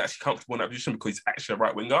Elliott is actually comfortable in that position because he's actually a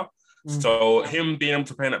right winger. So him being able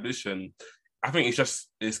to play in that position, I think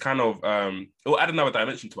it's kind of, it will add another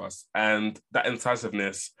dimension to us. And that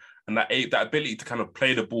incisiveness and that ability to kind of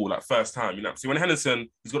play the ball like first time, you know. See, when Henderson,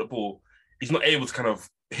 he's got the ball, he's not able to kind of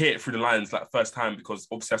hit it through the lines like first time because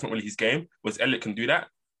obviously that's not really his game. Whereas Elliott can do that,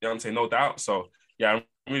 you know what I'm saying? No doubt. So yeah, I'm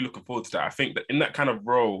really looking forward to that. I think that in that kind of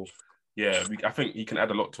role, I think he can add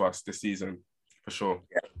a lot to us this season for sure.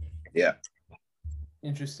 Yeah.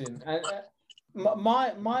 Interesting. And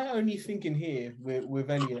my only thinking here with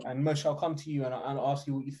Elliott, and Mosh, I'll come to you and ask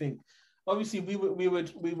you what you think. Obviously, we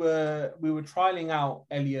were trialing out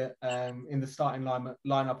Elliott in the starting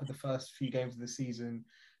lineup of the first few games of the season.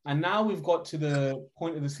 And now we've got to the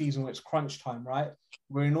point of the season where it's crunch time, right?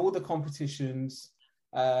 We're in all the competitions.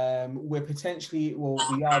 We're potentially,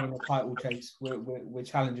 we are in a title chase. We're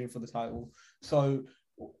challenging for the title. So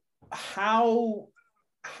how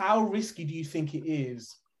risky do you think it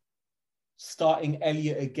is starting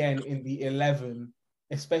Elliott again in the 11,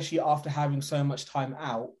 especially after having so much time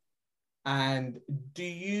out? And do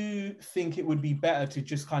you think it would be better to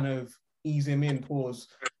just kind of ease him in,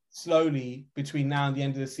 slowly between now and the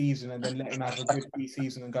end of the season, and then let him have a good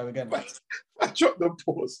pre-season and go again? I dropped the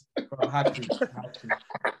pause. Bro, I had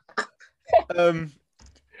to.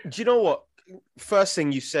 Do you know what? First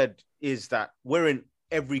thing you said is that we're in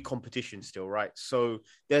every competition still, right? So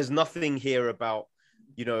there's nothing here about,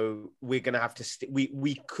 you know, we're going to have to stick.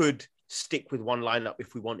 We could stick with one lineup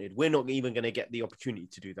if we wanted. We're not even going to get the opportunity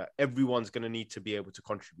to do that. Everyone's going to need to be able to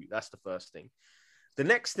contribute. That's the first thing. The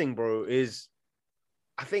next thing, bro, is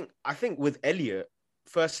I think with Elliott,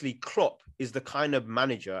 firstly, Klopp is the kind of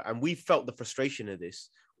manager, and we felt the frustration of this,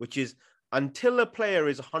 which is until a player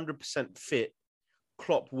is 100% fit,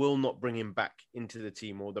 Klopp will not bring him back into the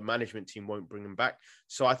team, or the management team won't bring him back.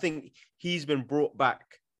 So I think he's been brought back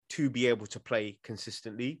to be able to play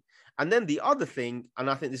consistently. And then the other thing, and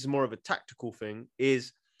I think this is more of a tactical thing,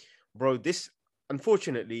 is, bro,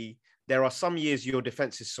 unfortunately, there are some years your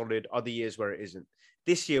defense is solid, other years where it isn't.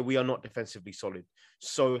 This year, we are not defensively solid.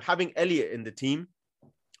 So having Elliott in the team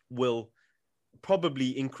will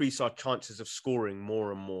probably increase our chances of scoring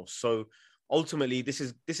more and more. So ultimately, this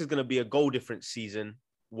is going to be a goal difference season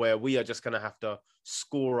where we are just going to have to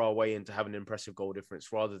score our way into having an impressive goal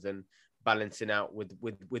difference rather than balancing out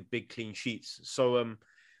with big clean sheets. So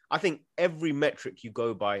I think every metric you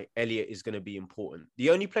go by, Elliott is going to be important. The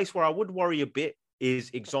only place where I would worry a bit is,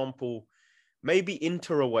 example, maybe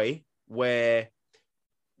Inter away, where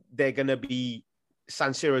they're going to be,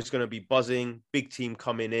 San Siro is going to be buzzing, big team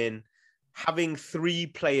coming in. Having 3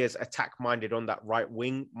 players attack-minded on that right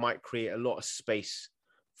wing might create a lot of space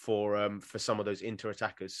for some of those Inter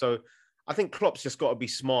attackers. So I think Klopp's just got to be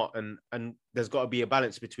smart, and there's got to be a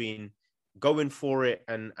balance between going for it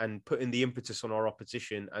and putting the impetus on our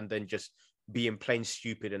opposition, and then just being plain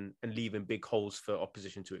stupid and leaving big holes for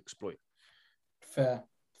opposition to exploit. Fair,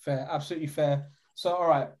 absolutely fair. So, all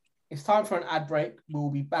right, It's time for an ad break. We'll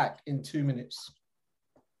be back in 2 minutes.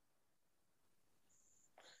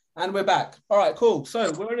 And we're back. All right, cool. So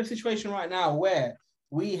we're in a situation right now where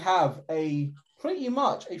we have pretty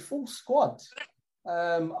much a full squad.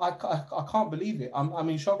 I can't believe it. I'm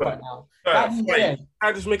in shock right now. That being said, can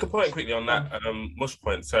I just make a point quickly on that Mush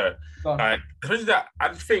point, sir? Especially that I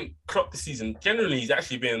just think Klopp this season generally he's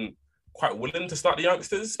actually been quite willing to start the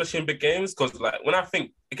youngsters, especially in big games. Because like when I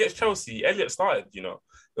think against Chelsea, Elliott started. You know,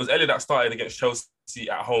 it was Elliott that started against Chelsea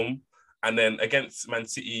at home, and then against Man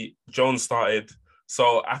City, Jones started.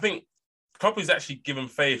 So I think Klopp is actually giving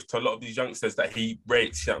faith to a lot of these youngsters that he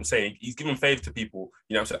rates. You know what I'm saying? He's giving faith to people.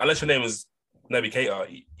 You know what I'm saying? Unless your name is Naby Keita,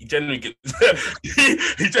 he generally gets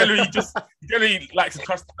he generally likes to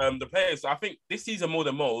trust the players. So I think this season more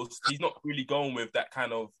than most, he's not really going with that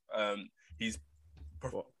kind of his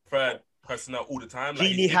preferred personnel all the time.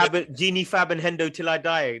 Like Genie Fab and Hendo till I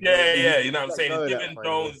die. Yeah, you know what I'm saying? He's given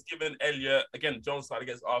Jones, given Elliott. Again, Jones started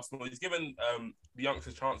against Arsenal. He's given the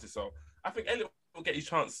youngsters chances. So I think Elliott will get his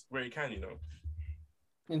chance where he can, you know.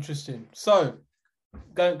 Interesting. So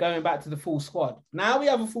going back to the full squad. Now we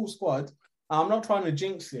have a full squad. I'm not trying to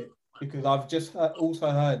jinx it because I've just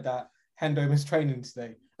also heard that Hendo missed training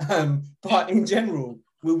today. But in general,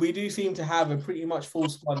 we do seem to have a pretty much full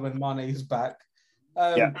squad when Mane is back.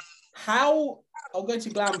 I'll go to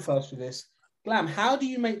Glam first for this. Glam, how do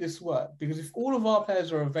you make this work? Because if all of our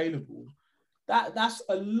players are available, that's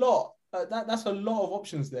a lot. That's a lot of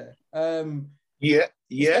options there.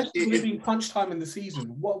 Especially being crunch time in the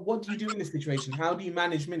season. What do you do in this situation? How do you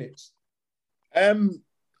manage minutes?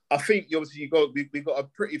 I think obviously we've got a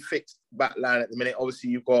pretty fixed back line at the minute. Obviously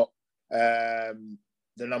you've got the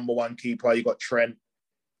number one keeper, you've got Trent.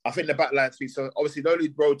 I think the back line speaks. So obviously the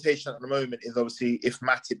only rotation at the moment is obviously if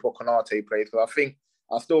Matip or Konate play. So I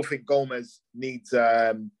still think Gomez needs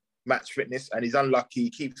match fitness, and he's unlucky. He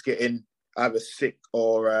keeps getting either sick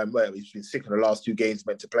or he's been sick in the last 2 games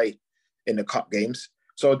meant to play in the cup games.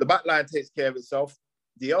 So the back line takes care of itself.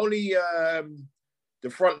 The only the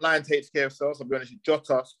front line takes care of itself. I'll be honest,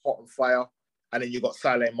 Jota's hot and fire, and then you got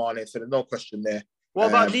Salah and Mane, so there's no question there. What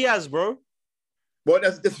about Diaz, bro? Well,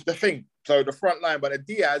 this is the thing. So the front line, but the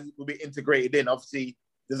Diaz will be integrated in. Obviously,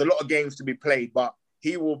 there's a lot of games to be played, but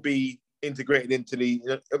he will be integrated into the.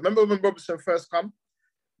 Remember when Robertson first come?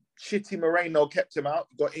 Shitty Moreno kept him out,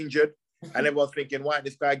 got injured, and everyone's thinking, why ain't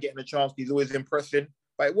this guy getting a chance? He's always impressing,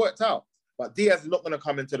 but it worked out. But Diaz is not going to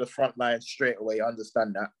come into the front line straight away. I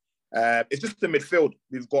understand that. It's just the midfield.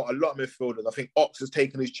 We've got a lot of midfielders. I think Ox has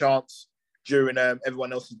taken his chance during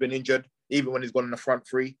everyone else has been injured, even when he's gone in the front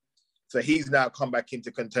three. So he's now come back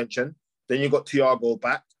into contention. Then you've got Thiago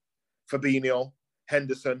back, Fabinho,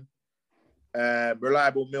 Henderson,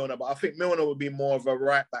 reliable Milner. But I think Milner would be more of a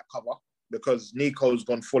right back cover because Nico's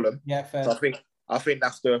gone Fulham. Yeah, fair. So I think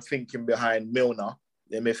that's the thinking behind Milner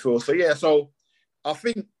in midfield. So yeah, so I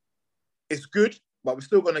think it's good, but we're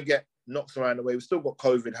still going to get knocks around the way. We've still got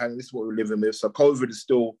COVID hanging. This is what we're living with. So COVID is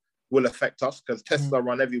still will affect us because tests are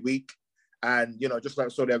run every week. And, you know, just like I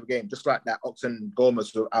saw the other game, just like that, Ox and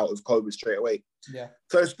Gomez were out of COVID straight away. Yeah.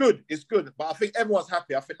 So it's good. It's good. But I think everyone's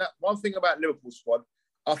happy. I think that one thing about Liverpool squad,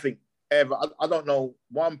 I think I don't know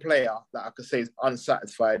one player that I could say is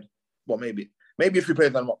unsatisfied. Well, maybe if he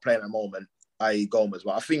plays, I'm not playing at the moment, i.e. Gomez.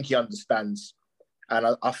 But I think he understands.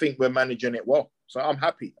 And I think we're managing it well. So I'm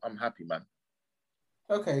happy. I'm happy, man.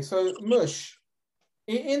 Okay, so Mush,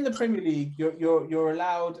 in the Premier League, you're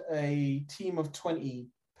allowed a team of 20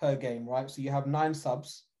 per game, right? So you have 9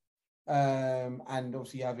 subs, and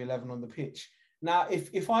obviously you have 11 on the pitch. Now,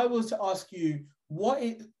 if I was to ask you all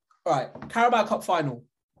right, Carabao Cup final,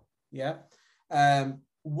 yeah.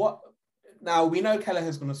 Now we know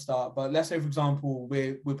Kelleher's going to start, but let's say, for example,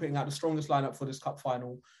 we're putting out the strongest lineup for this cup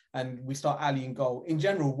final, and we start Ali in goal. In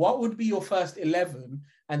general, what would be your first 11,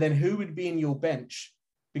 and then who would be in your bench?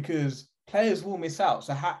 Because players will miss out.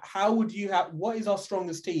 So how would you have? What is our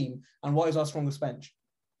strongest team, and what is our strongest bench?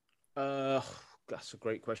 That's a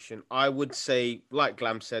great question. I would say, like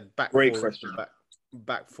Glam said, back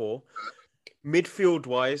four. Midfield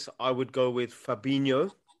wise, I would go with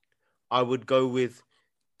Fabinho. I would go with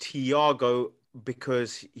Thiago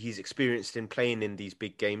because he's experienced in playing in these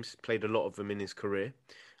big games, played a lot of them in his career.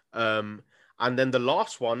 And then the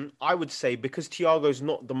last one, I would say, because Thiago's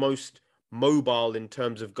not the most mobile in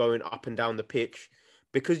terms of going up and down the pitch,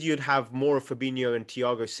 because you'd have more of Fabinho and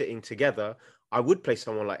Thiago sitting together, I would play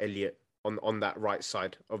someone like Elliott on that right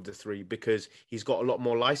side of the three because he's got a lot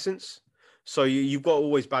more license. So you've got to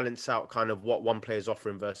always balance out kind of what one player's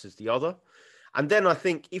offering versus the other. And then I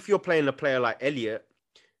think if you're playing a player like Elliott,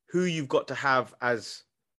 who you've got to have as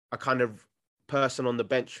a kind of person on the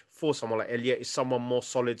bench for someone like Elliott is someone more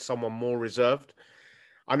solid, someone more reserved.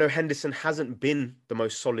 I know Henderson hasn't been the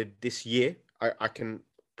most solid this year. I can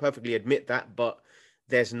perfectly admit that, but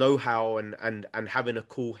there's know-how and having a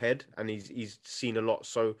cool head, and he's seen a lot.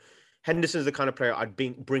 So Henderson's the kind of player I'd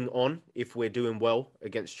bring on if we're doing well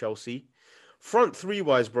against Chelsea. Front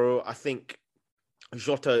three-wise, bro, I think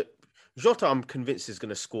Jota, I'm convinced is going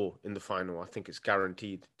to score in the final. I think it's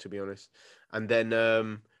guaranteed, to be honest. And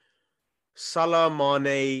then Salah,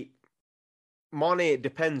 Mane, it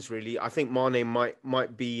depends really. I think Mane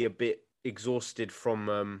might be a bit exhausted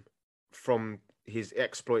from his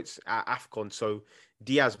exploits at AFCON, so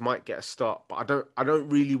Diaz might get a start. But I don't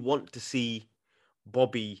really want to see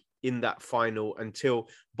Bobby in that final until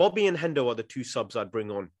Bobby and Hendo are the two subs I'd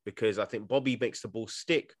bring on, because I think Bobby makes the ball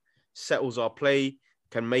stick, settles our play,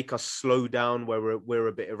 can make us slow down where we're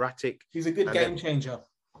a bit erratic. He's a good game changer.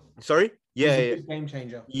 Sorry? Yeah. He's a good game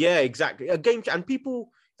changer. Yeah, exactly. And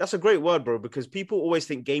people, that's a great word, bro, because people always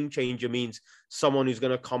think game changer means someone who's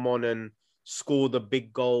going to come on and score the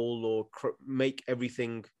big goal or make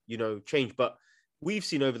everything, change. But we've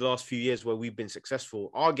seen over the last few years where we've been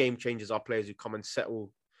successful, our game changers are players who come and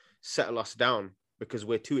settle us down because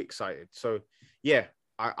we're too excited. So, yeah,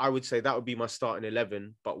 I would say that would be my starting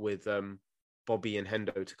 11, but with Bobby and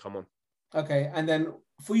Hendo to come on. Okay, and then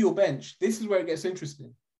for your bench, this is where it gets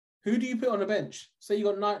interesting. Who do you put on the bench? Say you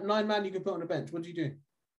got nine man you can put on the bench. What do you do?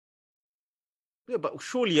 Yeah, but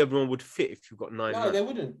surely everyone would fit if you've got 9 No, man. they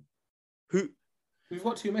wouldn't. Who? We've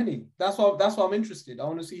got too many. That's why I'm interested. I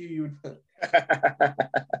want to see who you would put.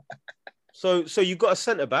 So you got a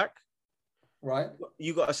centre back, right?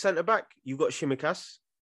 You got a centre back. You got Shimikas.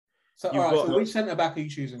 So all right. So which centre back are you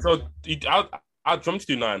choosing? So I'll jump to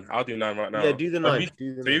do 9. I'll do 9 right now. Yeah, do the 9. So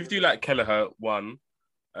if you do like Kelleher 1,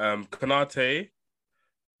 Konate,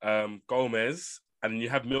 Gomez, and you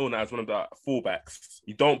have Milner as one of the fullbacks.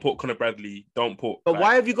 You don't put Conor Bradley. Don't put. But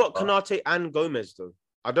why have you got Konate and Gomez though?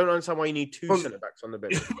 I don't understand why you need 2 centre backs on the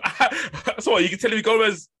bench. So you can tell me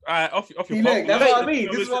Gomez off your. That's what I mean.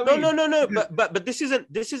 No. But this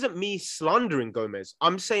isn't me slandering Gomez.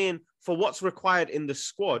 I'm saying for what's required in the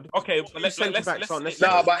squad. Okay, let's No,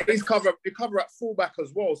 but he's cover at fullback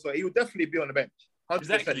as well, so he would definitely be on the bench.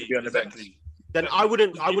 100% be on the bench. Then I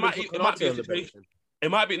wouldn't put Konate on the bench.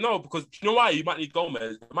 It might be no, because you know why you might need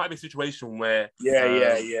Gomez. It might be a situation where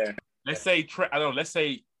Let's say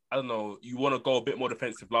I don't know. You want to go a bit more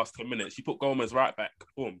defensive last 10 minutes. You put Gomez right back.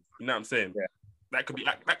 Boom. You know what I'm saying? Yeah. That could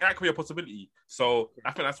be a possibility. So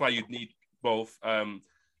I think that's why you'd need both. And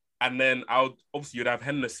then you'd have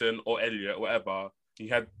Henderson or Elliott, whatever. You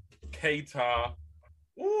had Keita.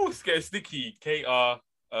 Ooh, it's getting sticky. Keita.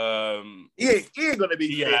 He ain't gonna be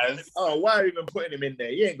Diaz. Fit. Oh, why are you even putting him in there?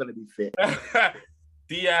 He ain't gonna be fit.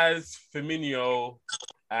 Diaz, Firmino,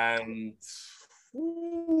 and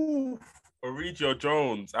Origi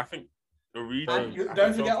Jones. I think Origi.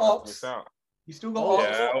 Don't forget Ox. You still got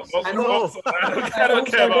Ox. Yeah, I don't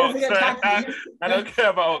care about Ox. I don't care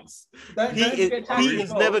about Ox. He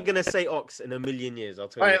is never going to say Ox in a million years, I'll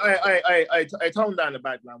tell you. I tone down the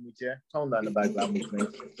bad language, yeah? Tone down the bad language, mate.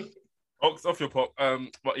 Ox off your pop.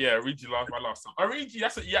 But yeah, Origi my last sub. Origi,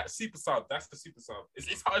 that's super sub. That's the super sub.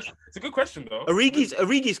 It's a good question though.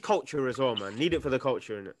 Origi's culture as well, man. Need it for the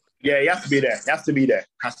culture, innit? Yeah, he has to be there. Has to be there.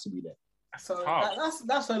 So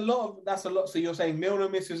that's a lot. So you're saying Milner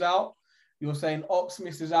misses out. You're saying Ox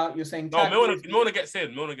misses out. You're saying Milner gets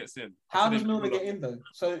in. How does Milner get in though?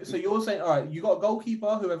 So you're saying, all right, you got a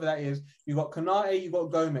goalkeeper, whoever that is. You got Konate. You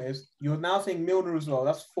got Gomez. You're now saying Milner as well.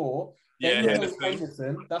 That's 4. Then you're saying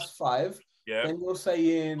Henderson. That's 5. Yeah. Then you're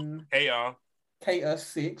saying Keita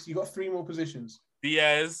 6. You got 3 more positions.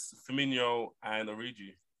 Diaz, Firmino, and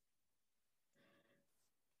Origi.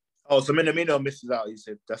 Oh, so Minamino misses out. You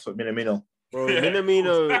said that's what Minamino. Bro,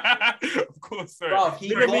 Minamino. Of course, sir.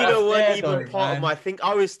 Minamino wasn't even part of my thing.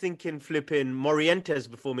 I was thinking flipping Morientes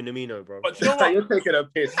before Minamino, bro. But you know what? You're taking a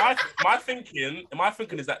piss. My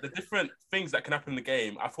thinking is that the different things that can happen in the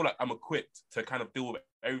game, I feel like I'm equipped to kind of deal with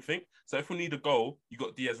everything. So if we need a goal, you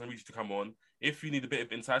got Diaz and Origi to come on. If you need a bit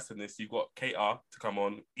of incisiveness, you've got Keita to come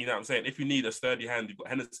on. You know what I'm saying? If you need a sturdy hand, you've got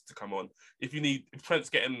Henderson to come on. If Trent's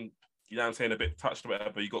getting, you know what I'm saying, a bit touched or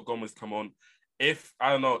whatever, you got Gomez to come on. If, I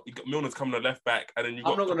don't know, you got Milner's coming on left back, and then you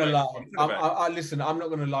got... I'm not going to lie. Listen, I'm not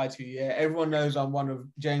going to lie to you. Yeah, everyone knows I'm one of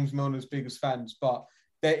James Milner's biggest fans, but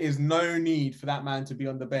there is no need for that man to be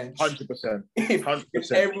on the bench. 100%.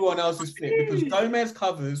 If everyone else is fit, because Gomez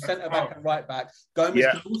covers centre back and right back. Gomez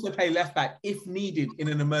can also play left back if needed in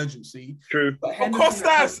an emergency. True. But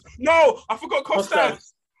Costas! No, I forgot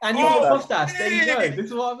Costas. And you got Costas. There you go. This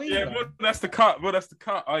is what I mean. Yeah, that's the cut.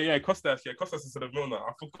 Oh yeah, Costas. Yeah, Costas instead of Milner.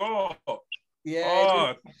 I forgot. Yeah.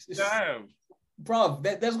 Oh, damn. Bruv,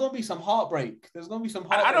 there's going to be some heartbreak. There's going to be some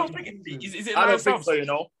heartbreak. I don't think is it I 9 don't think subs? so, you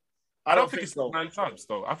know. I don't think it's so. 9 subs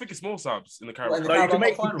though. I think it's more subs in the What, in Carabao. the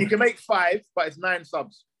No, Carabao you can make 5, but it's 9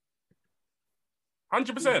 subs.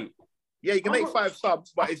 100%. Yeah, you can make 5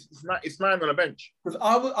 subs, but it's 9 on a bench. Because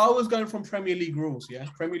I was going from Premier League rules, yeah.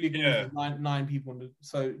 Premier League rules Yeah. is nine people on the,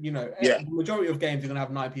 so you know, Yeah. the majority of games you're gonna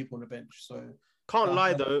have 9 people on the bench. So Can't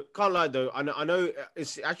lie though. I know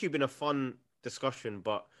it's actually been a fun discussion,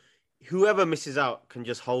 but whoever misses out can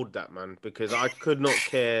just hold that, man, because I could not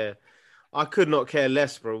care. I could not care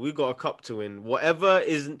less, bro. We got a cup to win. Whatever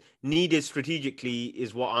is needed strategically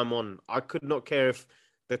is what I'm on. I could not care if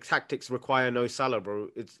the tactics require no Salah, bro.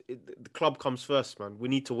 The club comes first, man. We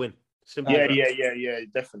need to win. Simple. Yeah, as that. yeah,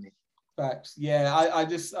 definitely. facts. Yeah, I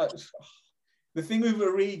just the thing with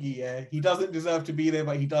Origi, yeah, he doesn't deserve to be there,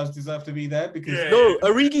 but he does deserve to be there because No,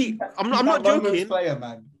 Origi. I'm he's not that moment's joking, player,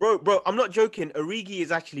 man. bro. I'm not joking. Origi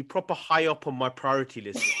is actually proper high up on my priority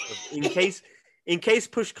list. In case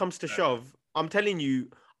push comes to shove, I'm telling you,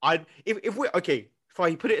 if we're okay, if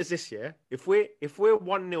I put it as this, yeah, if we're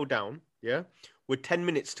 1-0 down, yeah, with 10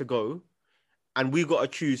 minutes to go, and we got to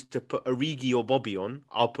choose to put Origi or Bobby on,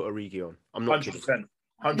 I'll put Origi on. I'm not 100%. kidding.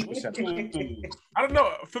 100%. I don't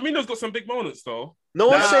know. Firmino's got some big moments though. No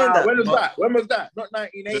one's saying that. When was that? Not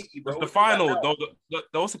 1980, bro. The final.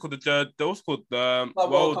 They also called the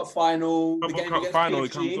World Cup final. The World game Cup against final. He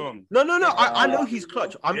PSG. comes on. No. I know he's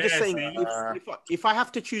clutch. I'm just saying, see? if I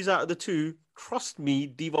have to choose out of the two, trust me,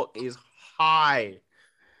 Divock is high.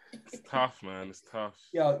 It's tough, man. It's tough.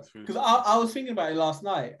 Yeah, because I was thinking about it last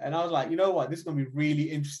night, and I was like, you know what, this is going to be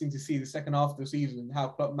really interesting to see the second half of the season, how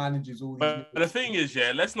Klopp manages all these. But the thing is,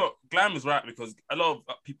 yeah, let's not Glam is right because a lot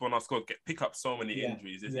of people on our squad pick up so many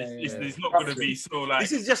injuries. It's not going to be so like.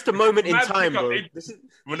 This is just a moment in time, bro.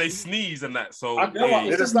 When they sneeze and that. So You know what?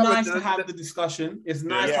 It's just nice to have the discussion. It's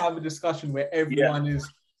nice to have a discussion where everyone is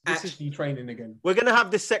actually training again. We're gonna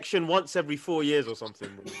have this section once every 4 years or something.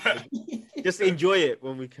 Just enjoy it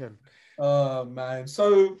when we can. Oh man!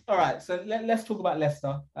 So all right, so let's talk about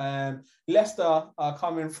Leicester. Leicester are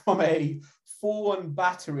coming from a 4-1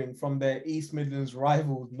 battering from their East Midlands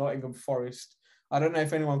rival Nottingham Forest. I don't know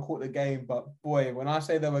if anyone caught the game, but boy, when I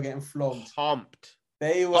say they were getting flogged,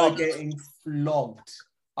 they were getting flogged.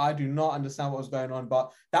 I do not understand what was going on,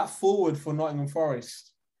 but that forward for Nottingham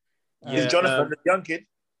Forest. Is Jonathan the young kid?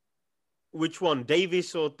 Which one,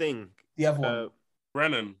 Davis or Thing? The other one,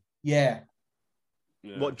 Brennan. Yeah.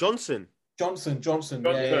 What, Johnson? Johnson.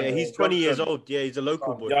 Yeah, he's 20 years old. Yeah, he's a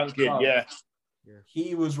local boy. Young kid, yeah.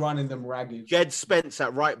 He was running them ragged. Jed Spence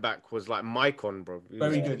at right back was like Mycon, bro.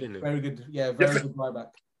 Very good. Yeah, very good right back.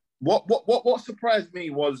 What surprised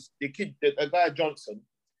me was the kid, the guy Johnson.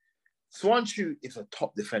 Swanshu is a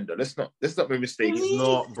top defender. Let's not make a mistake. He's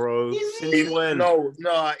not, bro. Since when? No,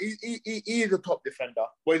 he is a top defender.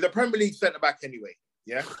 Well, he's a Premier League centre back anyway.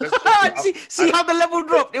 Yeah. see how the level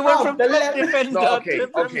dropped. It went from top defender to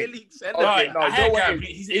Premier League centre.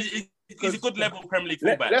 He's a good level Premier League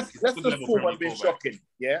fullback. Let's just form has been shocking.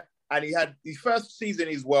 Yeah. And he had his first season.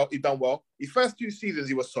 He's done well. His first 2 seasons,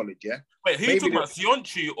 he was solid. Yeah. Wait, who are you talking about?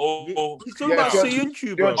 Sionchu or? He's talking about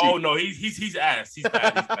Sionchu, bro. Oh no, he's ass. He's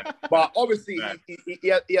bad. But obviously, he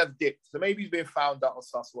has dipped. So maybe he's been found out or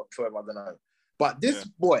sus whatsoever. I don't know. But this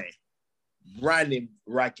boy ran him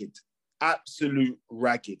ragged, absolute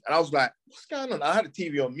ragged. And I was like, "What's going on?" I had the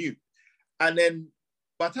TV on mute, and then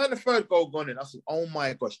by the time the third goal gone in, I said, "Oh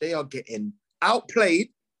my gosh, they are getting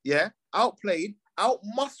outplayed. Yeah,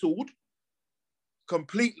 out-muscled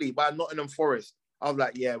completely by Nottingham Forest." I was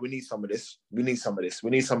like, yeah, we need some of this. We need some of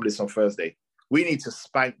this on Thursday. We need to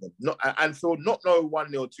spank them. Not 1-0,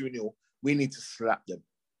 2-0. We need to slap them.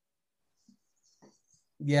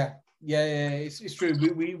 Yeah. It's true.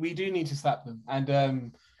 We do need to slap them.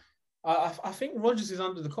 And I think Rodgers is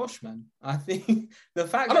under the cosh, man. I think the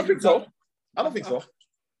fact I don't think so.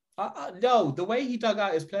 No, the way he dug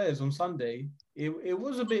out his players on Sunday, it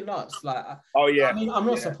was a bit nuts. Like, I mean, I'm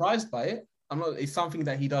not surprised by it. It's something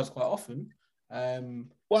that he does quite often.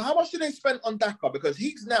 Well, how much do they spend on Daka? Because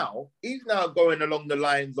he's now going along the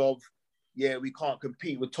lines of, yeah, we can't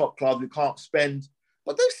compete with top clubs, we can't spend,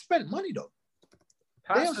 but they've spent money though.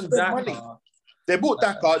 They have spent money. They bought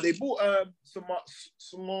Daka. They bought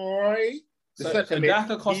Samori. So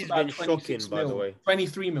Daka cost about 26 mil, by the way.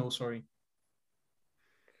 23 mil, sorry.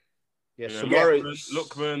 Yeah,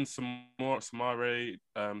 Lookman, Samare,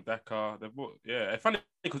 Daka. They bought. Yeah, it's funny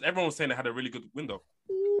because everyone was saying they had a really good window.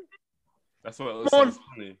 That's what it was.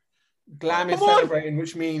 Funny. Glam is celebrating,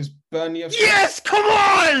 which means Burnley. Yes, come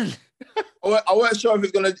on! I wasn't sure if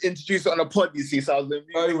he's going to introduce it on a pod, you see, so I was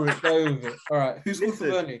Go with it. All right, who's good for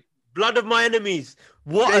Burnley? Blood of my enemies.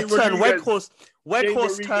 What Jay a turn. Rodriguez.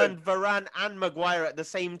 Weghorst turned Varane and Maguire at the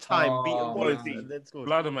same time, beat them both, man. and then scored.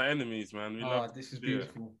 Blood of my enemies, man. We love this is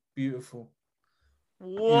beautiful. Beautiful.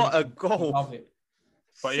 What a Beautiful. goal. Love it.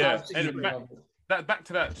 But yeah, Absolutely anyway, love it. back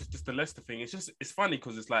to that, just the Leicester thing. It's funny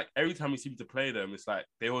because it's like every time we seem to play them, it's like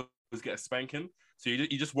they always get a spanking. So you're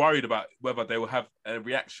just worried about whether they will have a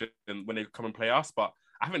reaction when they come and play us. But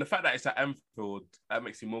I think the fact that it's at Anfield, that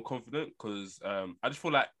makes me more confident because I just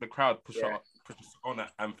feel like the crowd pushes on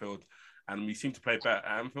at Anfield, and we seem to play better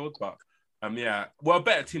at Anfield. But we're a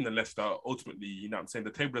better team than Leicester. Ultimately, you know what I'm saying?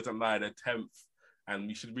 The table doesn't lie. They're 10th. And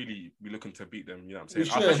we should really be looking to beat them. You know what I'm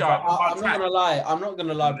saying? I'm not gonna lie. I'm not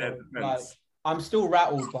gonna lie, bro. Like, I'm still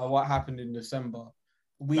rattled by what happened in December.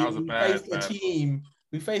 We faced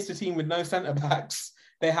a team with no centre backs.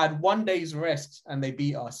 They had 1 day's rest and they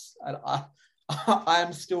beat us. And I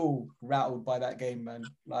am still rattled by that game, man.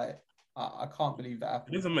 Like, I can't believe that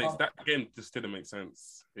happened. That game just didn't make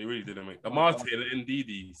sense. It really didn't make. Amarte and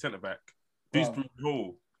Ndidi, centre back, Dewsbury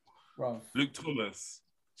Hall, Luke Thomas.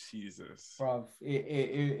 Jesus, bruv,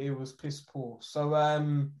 it was piss poor. So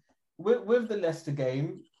with the Leicester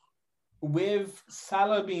game, with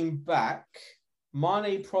Salah being back,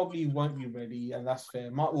 Mane probably won't be ready, and that's fair.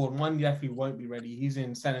 Mane definitely won't be ready. He's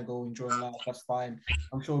in Senegal enjoying life. That's fine.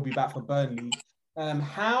 I'm sure he'll be back for Burnley.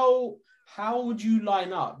 How would you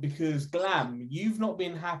line up? Because Glam, you've not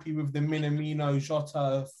been happy with the Minamino,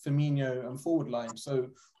 Jota, Firmino, and forward line. So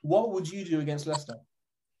what would you do against Leicester?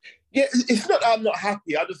 Yeah, it's not that I'm not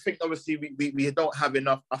happy. I just think obviously we don't have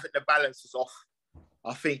enough. I think the balance is off.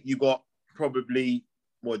 I think you got probably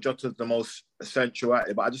Jota's the most essential at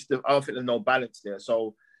it, but I don't think there's no balance there.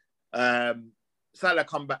 So Salah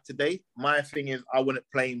come back today. My thing is I wouldn't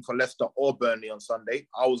play him for Leicester or Burnley on Sunday.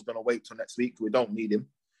 I was gonna wait till next week. We don't need him,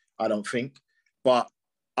 I don't think. But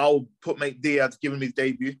I'll make Diaz, give him his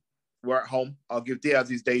debut. We're at home. I'll give Diaz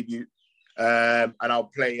his debut. And I'll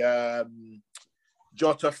play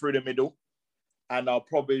Jota through the middle, and I'll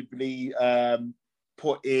probably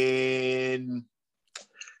put in.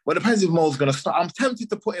 Well, it depends if Mo's going to start. I'm tempted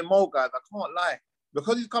to put in Mo, guys. I can't lie.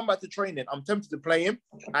 Because he's come back to training, I'm tempted to play him,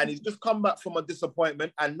 and he's just come back from a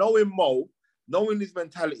disappointment. And knowing Mo, knowing his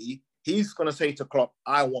mentality, he's going to say to Klopp,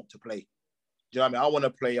 I want to play. Do you know what I mean? I want to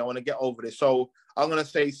play. I want to get over this. So I'm going to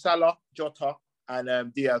say Salah, Jota,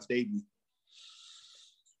 and Diaz debut.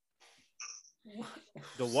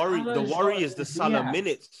 The worry is the Salah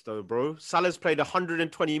minutes, though, bro. Salah's played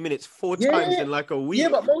 120 minutes four times in like a week. Yeah,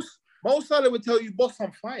 but Mo Salah would tell you, boss,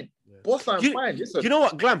 I'm fine. Yeah. Boss, I'm fine. Listen. You know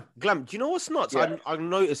what, Glam? Do you know what's nuts? Yeah. I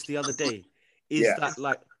noticed the other day is that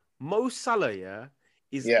like Mo Salah,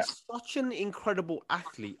 is such an incredible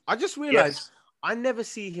athlete. I just realized I never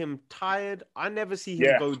see him tired. I never see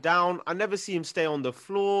him go down. I never see him stay on the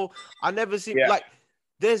floor. I never see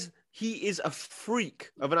he is a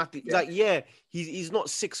freak of an athlete. Yeah. Like, he's not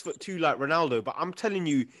 6'2" like Ronaldo, but I'm telling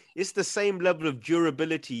you, it's the same level of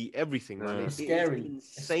durability, everything, man. It's scary. Insane.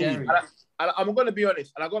 It's scary. I'm going to be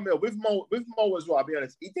honest, and I'm going to be with Mo as well. I'll be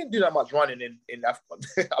honest, he didn't do that much running in AFCON.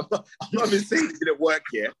 I'm not even saying it didn't work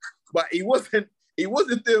here, but he wasn't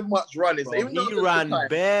doing much running. Bro, he ran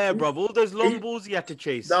bare, bro. All those long balls he had to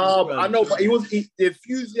chase. No, I know, but the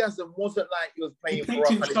enthusiasm wasn't like he was playing for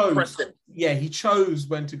us. Pressing. Yeah, he chose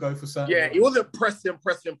when to go for certain. Yeah, he wasn't pressing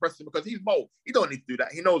because he's Mo. He don't need to do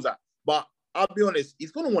that. He knows that. But I'll be honest,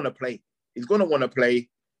 he's going to want to play. So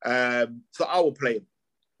I will play him.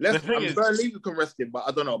 Burnley, we can rest him, but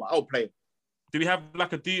I don't know. But I'll play him. Do we have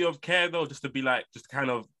like a duty of care though, just to be like, just kind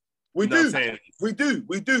of? We do.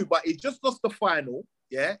 But he just lost the final.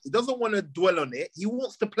 Yeah, he doesn't want to dwell on it. He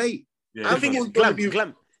wants to play. Yeah, I think it's Glam.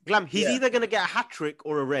 He's either going to get a hat trick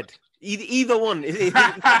or a red. Either one.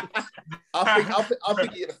 I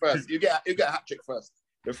think you get the first. You get a hat trick first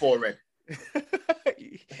before red.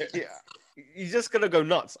 Yeah, he's just going to go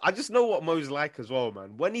nuts. I just know what Mo's like as well,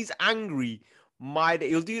 man. When he's angry,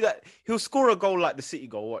 he'll do that. He'll score a goal like the City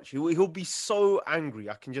goal. Watch. He'll be so angry.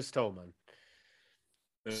 I can just tell, man.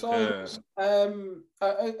 So, okay. I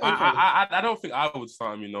don't think I would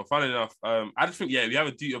start him. Funny enough, I just think we have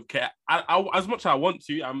a duty of care. I as much as I want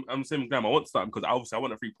to, I'm saying Graham, I want to start him because obviously I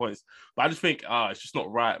want the 3 points. But I just think it's just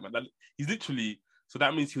not right, man. He's literally so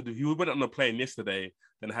that means he went on the plane yesterday,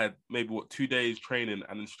 then had maybe 2 days training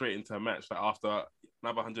and then straight into a match after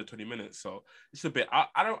another 120 minutes. So it's a bit.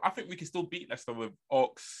 I think we can still beat Leicester with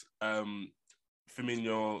Ox,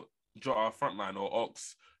 Firmino, Jota frontline or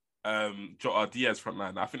Ox. Jota Diaz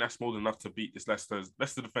frontline. I think that's more than enough to beat this Leicester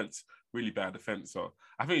defense, really bad defense. So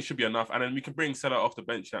I think it should be enough, and then we can bring Salah off the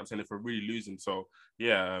bench. I'm saying if we're really losing. So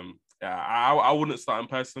I wouldn't start him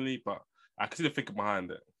personally, but I can see the thinking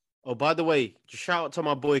behind it. Oh, by the way, just shout out to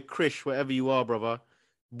my boy Krish, wherever you are, brother.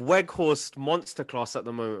 Weghorst monster class at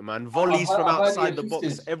the moment, man. Volleys from I heard he outside the box,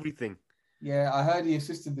 assisted. everything. Yeah, I heard he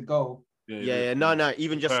assisted the goal. Yeah. No.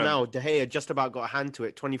 Even just now, De Gea just about got a hand to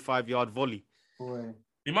it. 25-yard volley. Boy.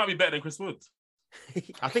 He might be better than Chris Wood.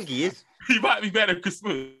 I think he is. He might be better than Chris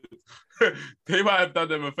Wood. They might have done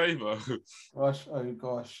them a favour. Gosh.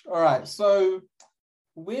 All right. So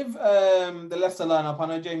with the Leicester lineup, I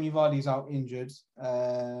know Jamie Vardy's out injured.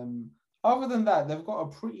 Other than that, they've got a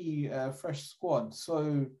pretty fresh squad.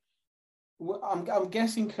 So I'm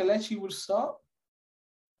guessing Kelechi would start.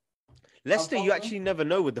 Leicester, you actually never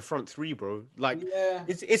know with the front three, bro. Like,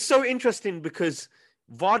 it's so interesting because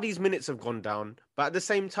Vardy's minutes have gone down, but at the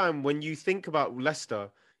same time, when you think about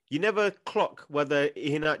Leicester, you never clock whether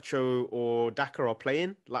Iheanacho or Daka are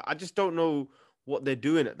playing. Like, I just don't know what they're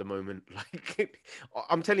doing at the moment. Like,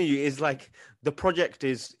 I'm telling you, it's like the project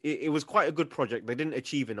is. It was quite a good project. They didn't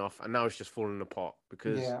achieve enough, and now it's just falling apart.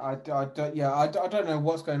 Because I don't know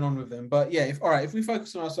what's going on with them. But yeah, if we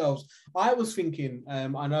focus on ourselves, I was thinking.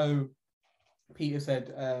 I know Peter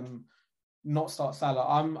said not start Salah.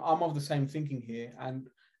 I'm of the same thinking here,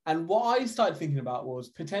 and what I started thinking about was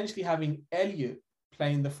potentially having Elliot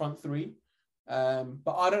playing the front three,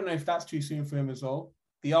 but I don't know if that's too soon for him as well.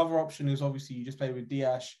 The other option is obviously you just play with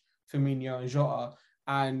Diaz, Firmino, and Jota,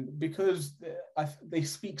 and because they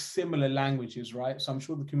speak similar languages, right? So I'm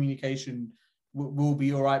sure the communication will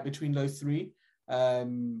be all right between those three. I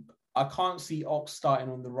can't see Ox starting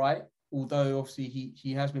on the right, although obviously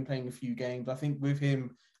he has been playing a few games. I think with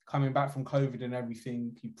him coming back from COVID and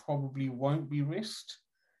everything, he probably won't be risked.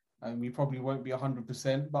 He probably won't be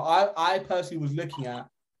 100%. But I personally was looking at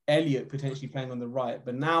Elliot potentially playing on the right.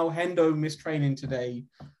 But now Hendo missed training today.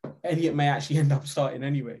 Elliot may actually end up starting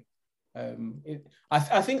anyway.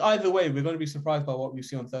 I think either way, we're going to be surprised by what we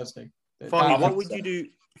see on Thursday. Fahy, what would you do?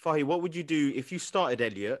 Fahy, what would you do if you started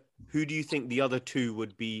Elliot? Who do you think the other two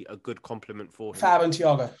would be a good complement for him? Fab and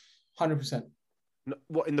Thiago, 100%. No,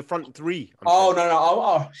 what, in the front three? No.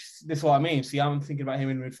 Oh, this is what I mean. See, I'm thinking about him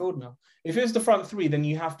in midfield now. If it's the front three, then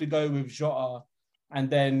you have to go with Jota and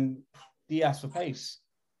then Diaz for pace.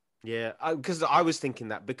 Yeah, because I was thinking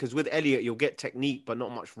that because with Elliot, you'll get technique, but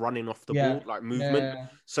not much running off the ball, like movement. Yeah.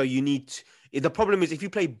 So you need the problem is if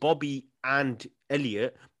you play Bobby and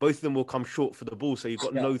Elliot, both of them will come short for the ball. So you've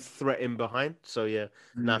got no threat in behind. So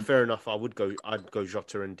fair enough. I'd go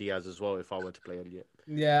Jota and Diaz as well if I were to play Elliot.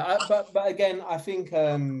 Yeah, but again, I think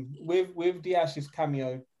with Diaz's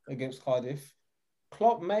cameo against Cardiff,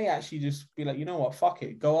 Klopp may actually just be like, you know what, fuck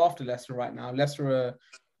it, go after Leicester right now. Leicester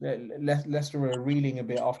are reeling a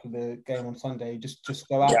bit after the game on Sunday. Just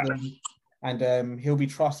go out them, and he'll be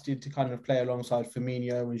trusted to kind of play alongside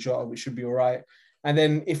Firmino and Jota, which should be all right. And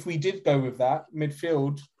then if we did go with that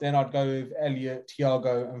midfield, then I'd go with Elliot,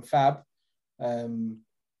 Thiago, and Fab.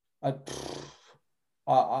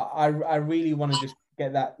 I really want to just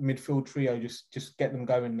get that midfield trio, just get them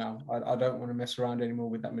going now. I don't want to mess around anymore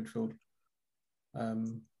with that midfield.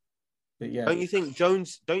 But yeah, Don't you think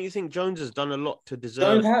Jones has done a lot to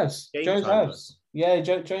deserve? Jones has. Yeah,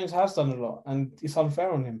 Jones has done a lot, and it's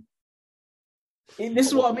unfair on him. This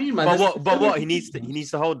is what I mean, man. But what he needs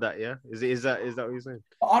to hold that. Yeah, is that what you're saying?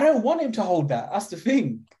 I don't want him to hold that. That's the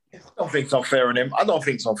thing. I don't think it's unfair on him. I don't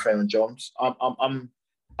think it's unfair on Jones.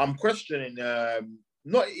 I'm questioning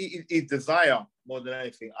not his desire more than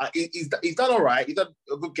anything. He's done all right. He's done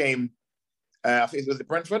a good game. I think it was at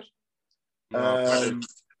Brentford. No.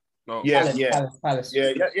 Palace. Yeah.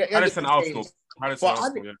 Palace and Arsenal. I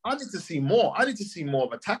need to see more. I need to see more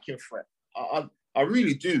of attacking threat. I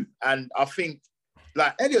really do. And I think,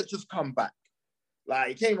 like, Elliot's just come back. Like,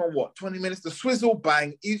 he came on, 20 minutes? The swizzle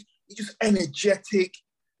bang. He's just energetic.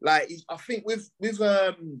 Like, I think with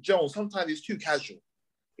Jones, sometimes he's too casual.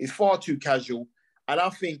 He's far too casual. And I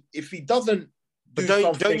think if he doesn't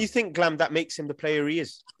don't you think, Glam, that makes him the player he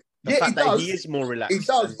is? The fact that he is more relaxed. He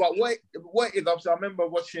does, but what is I remember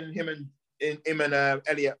watching him and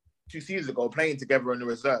Elliot 2 seasons ago playing together in the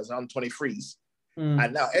reserves on 23s,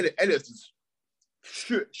 and now Elliot is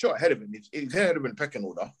short ahead of him. He's ahead of him in pecking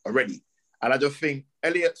order already, and I just think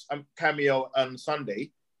Elliot's cameo on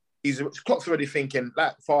Sunday, Klopp's already thinking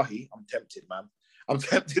like Fahy. I'm tempted, man. I'm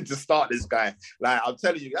tempted to start this guy. Like, I'm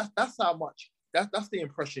telling you, that's how much. That's the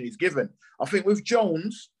impression he's given. I think with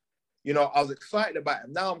Jones, I was excited about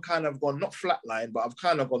him. Now I'm kind of gone, not flatline, but I've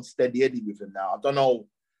kind of gone steady Eddie with him now. I don't know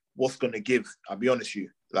what's going to give. I'll be honest with you.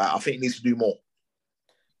 Like, I think he needs to do more.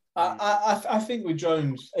 I think with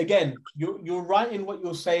Jones, again, you're right in what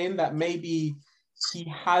you're saying, that maybe he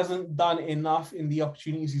hasn't done enough in the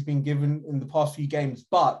opportunities he's been given in the past few games.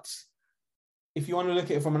 But if you want to look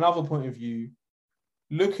at it from another point of view,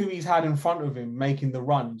 look who he's had in front of him making the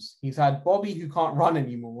runs. He's had Bobby, who can't run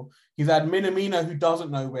anymore. He's had Minamino, who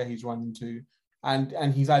doesn't know where he's running to.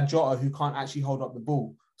 And he's had Jota, who can't actually hold up the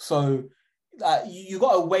ball. So you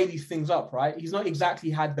got to weigh these things up, right? He's not exactly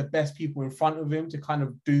had the best people in front of him to kind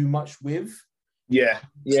of do much with. Yeah,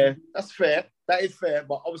 that's fair. That is fair.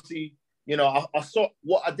 But obviously, you know, I saw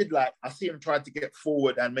what I did like. I see him try to get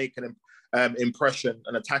forward and make an impression,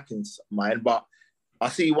 an attacking mind. But I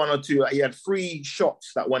see one or two. He had 3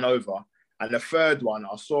 shots that went over. And the third one,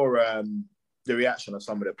 I saw the reaction of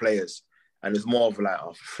some of the players. And it's more of like,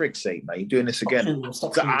 oh, for frig's sake, man, you're doing this again.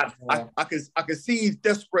 I can see he's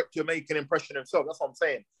desperate to make an impression himself. That's what I'm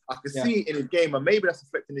saying. I can see it in his game, and maybe that's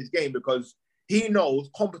affecting his game because he knows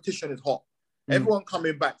competition is hot. Everyone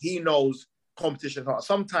coming back, he knows competition is hot.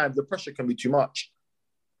 Sometimes the pressure can be too much.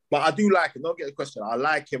 But I do like him. Don't get the question. I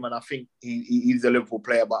like him, and I think he's a Liverpool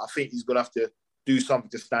player, but I think he's going to have to do something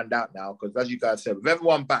to stand out now because, as you guys said, with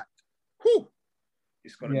everyone back,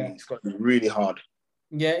 it's going to be really hard.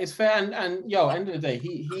 Yeah, it's fair. And end of the day,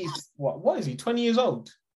 he's what is he? 20 years old?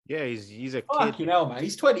 Yeah, he's a kid. Fucking hell, man.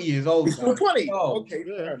 He's 20 years old. He's still 20. Oh, okay,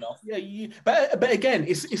 fair enough. Yeah, but again,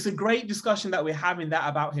 it's a great discussion that we're having that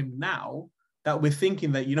about him now, that we're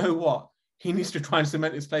thinking that, you know what, he needs to try and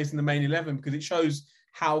cement his place in the main 11 because it shows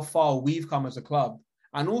how far we've come as a club.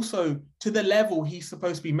 And also to the level he's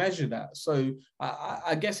supposed to be measured at. So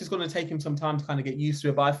I guess it's going to take him some time to kind of get used to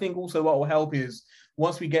it. But I think also what will help is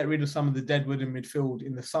once we get rid of some of the deadwood in midfield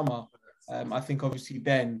in the summer, I think obviously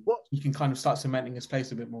then he can kind of start cementing his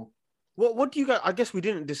place a bit more. What do you guys? I guess we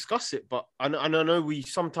didn't discuss it, but I know we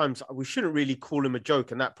shouldn't really call him a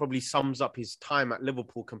joke, and that probably sums up his time at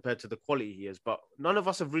Liverpool compared to the quality he is. But none of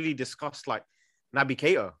us have really discussed like Naby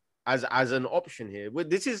Keita as an option here.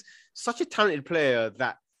 This is such a talented player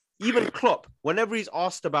that even Klopp, whenever he's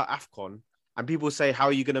asked about AFCON and people say, how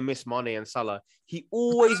are you going to miss Mane and Salah? He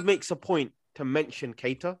always makes a point to mention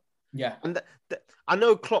Keita. Yeah. And I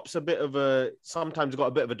know Klopp's sometimes got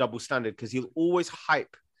a bit of a double standard because he'll always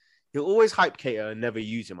hype Keita and never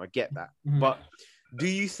use him. I get that. Mm-hmm. But do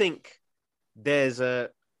you think there's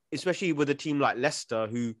especially with a team like Leicester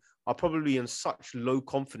who are probably in such low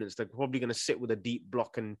confidence, they're probably going to sit with a deep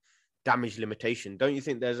block and damage limitation. Don't you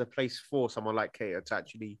think there's a place for someone like Keita to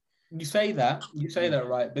actually... You say that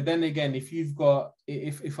right. But then again,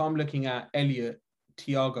 if I'm looking at Elliot,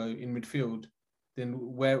 Thiago in midfield, then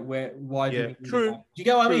why do you do you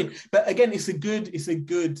get what I mean? But again, it's a good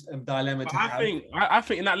dilemma to have. I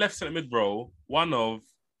think in that left centre mid role, one of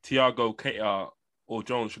Thiago, Keita, or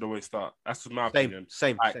Jones should always start. That's my opinion.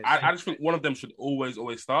 Same. I just think one of them should always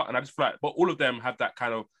start. And I just feel like, but all of them have that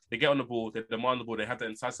kind of, they get on the ball, they demand the ball, they have that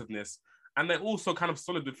incisiveness. And they're also kind of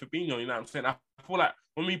solid with Fabinho, you know what I'm saying? I feel like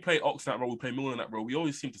when we play Ox in that role, we play Milner in that role, we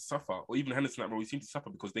always seem to suffer. Or even Henderson in that role, we seem to suffer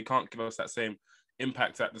because they can't give us that same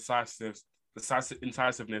impact, that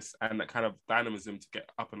incisiveness and that kind of dynamism to get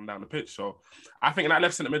up and down the pitch. So I think in that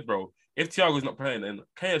left centre mid, bro, if Thiago's not playing, then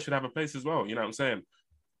Keita should have a place as well, you know what I'm saying?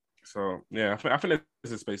 So, yeah, I think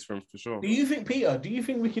there's a space for him for sure. Do you think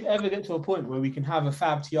we could ever get to a point where we can have a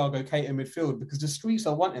fab Thiago Keita midfield? Because the streets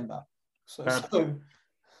are wanting that.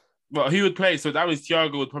 Well, he would play, so that means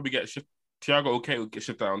Thiago would probably get shifted. Thiago or Keita would get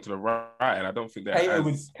shifted out onto the right, and I don't think that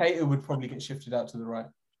Keita would probably get shifted out to the right.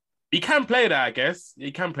 He can play that, I guess.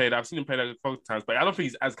 He can play that. I've seen him play that a couple times, but I don't think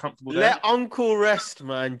he's as comfortable there. Let Uncle rest,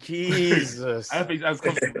 man. Jesus. I don't think he's as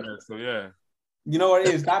comfortable there, so yeah. You know what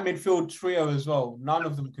it is? That midfield trio as well, none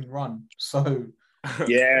of them can run. So,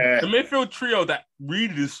 yeah. The midfield trio that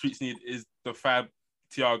really the streets need is the fab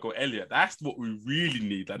Thiago Elliott. That's what we really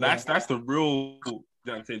need. That's the real...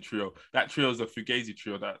 You know what I'm saying, trio. That trio is a Fugazi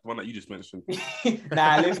trio, that one that you just mentioned.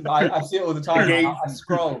 Nah, listen, I see it all the time. I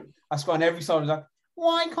scroll on every side. Like,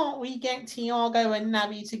 why can't we get Thiago and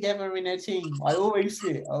Naby together in a team? I always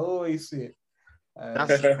see it.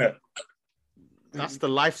 That's the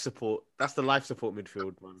life support. That's the life support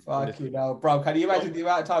midfield, man. Fuck you know, bro. Can you imagine the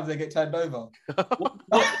amount of times they get turned over?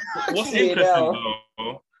 What's interesting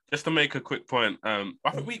though? Just to make a quick point, I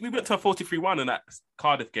think we went to a 43-1 in that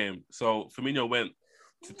Cardiff game. So Firmino went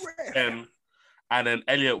to 10, and then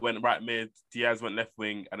Elliott went right mid, Diaz went left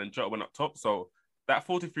wing, and then Jota went up top. So that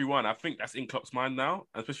 43-1, I think that's in Klopp's mind now,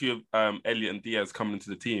 especially with Elliott and Diaz coming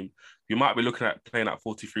into the team. You might be looking at playing at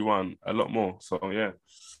 43-1 a lot more. So yeah.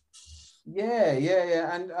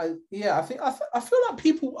 Yeah, and I feel like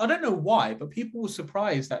people. I don't know why, but people were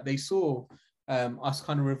surprised that they saw us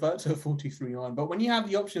kind of revert to a 43-1. But when you have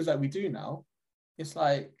the options that we do now, it's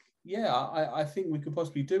like, yeah, I think we could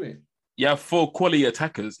possibly do it. You have 4 quality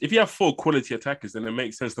attackers. If you have 4 quality attackers, then it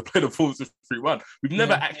makes sense to play the 4-3-1. We've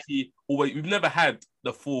never had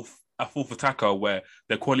the 4th a fourth attacker where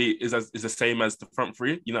their quality is the same as the front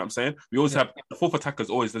three. You know what I'm saying? We always have the fourth attackers.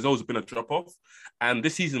 There's always been a drop off, and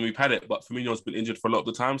this season we've had it. But Firmino's been injured for a lot of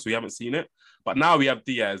the time, so we haven't seen it. But now we have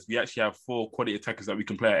Diaz. We actually have 4 quality attackers that we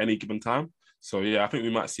can play at any given time. So yeah, I think we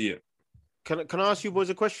might see it. Can I ask you boys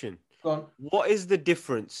a question? Go on. What is the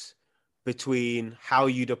difference between how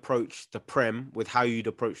you'd approach the Prem with how you'd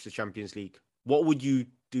approach the Champions League? What would you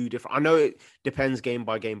do different? I know it depends game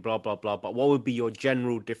by game, blah, blah, blah, but what would be your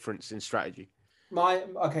general difference in strategy?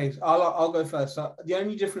 I'll go first. So the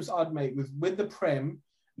only difference I'd make with the Prem,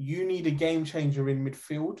 you need a game changer in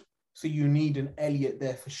midfield. So you need an Elliott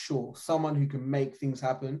there for sure. Someone who can make things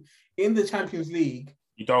happen. In the Champions League,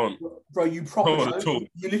 you don't. Bro, you probably don't.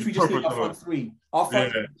 You literally just need our front three. Our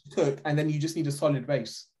front three took, and then you just need a solid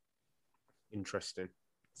base. Interesting.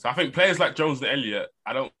 So I think players like Jones and Elliott,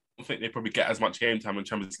 I don't think they probably get as much game time in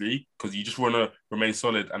Champions League because you just want to remain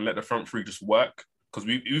solid and let the front three just work. Because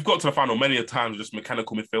we've got to the final many a times with just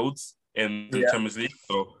mechanical midfields in the Champions League.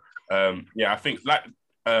 So I think like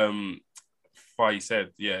Fai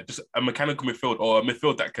said, just a mechanical midfield or a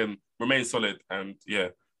midfield that can remain solid. And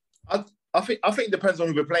I think it depends on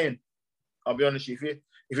who we're playing. I'll be honest with you.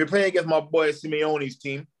 If you're playing against my boy Simeone's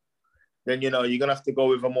team, then you're gonna have to go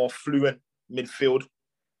with a more fluent midfield.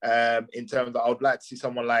 In terms of, I would like to see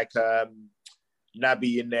someone like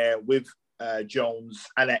Naby in there with Jones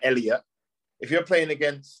and Elliott. If you're playing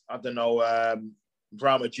against, I don't know,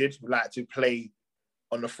 Real Madrid, would like to play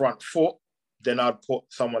on the front foot, then I'd put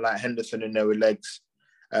someone like Henderson in there with legs.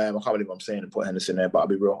 I can't believe I'm saying and put Henderson there, but I'll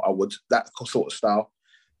be real, I would. That sort of style.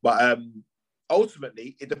 But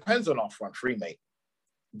ultimately, it depends on our front three, mate.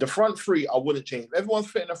 The front three, I wouldn't change. If everyone's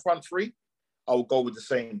fitting the front three, I would go with the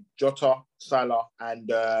same. Jota, Salah, and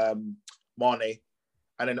Mane.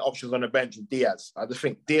 And then the options on the bench with Diaz. I just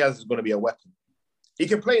think Diaz is going to be a weapon. He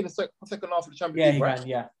can play in the second half of the Champions League, right?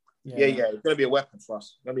 Yeah. It's going to be a weapon for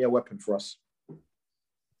us.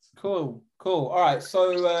 Cool. All right,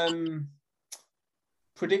 so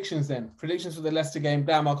predictions then. Predictions for the Leicester game.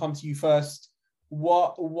 Bam, I'll come to you first.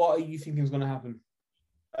 What are you thinking is going to happen?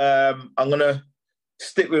 I'm going to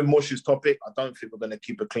stick with Mush's topic. I don't think we're going to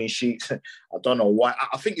keep a clean sheet. I don't know why.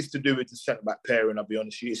 I think it's to do with the centre-back pairing, I'll be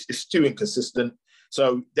honest with you. It's too inconsistent.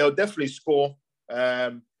 So they'll definitely score.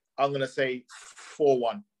 I'm going to say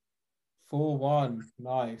 4-1. 4-1.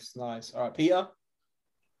 Nice. All right, Peter?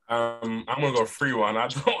 I'm going to go 3-1. I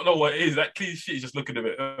don't know what it is. That clean sheet is just looking a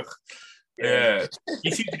bit... Yeah, he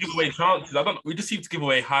seems to give away chances. We just seem to give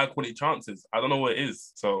away high quality chances. I don't know what it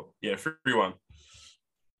is. So, 3-1.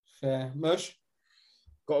 Fair. Mush?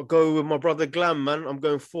 Got to go with my brother Glam, man. I'm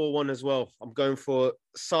going 4-1 as well. I'm going for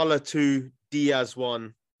Salah 2, Diaz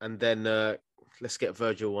 1, and then let's get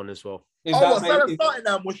Virgil 1 as well. Salah's starting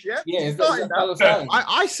now, Mush, yeah? Yeah, is that starting?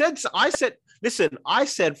 I said, listen, I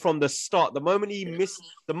said from the start, the moment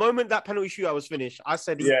that penalty shootout was finished, I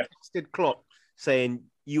said he texted Klopp saying,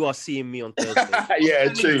 "You are seeing me on Thursday."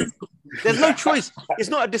 Yeah, true. There's no choice. It's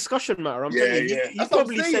not a discussion matter. I'm telling you. He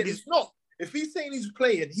probably said he's not. If he's saying he's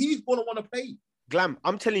playing, he's going to want to play. Glam,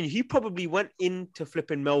 I'm telling you, he probably went into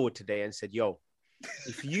flipping Melwood today and said, "Yo,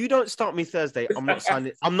 if you don't start me Thursday, I'm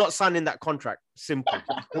not signing that contract." Simple.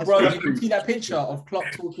 Well, bro, you can see that picture of Klopp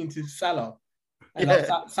talking to Salah, and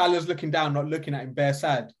Salah's looking down, not looking at him, bare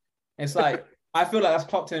sad. It's like, I feel like that's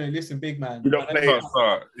Klopp telling him, "Listen, big man, you don't play.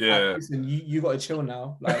 Listen, you got to chill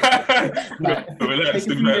now. Take a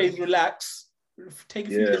few days, relax. Take a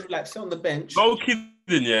few days, relax. Sit on the bench." No kidding,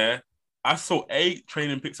 yeah. I saw 8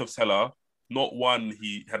 training pics of Salah. Not one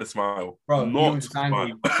he had a smile. Bro, not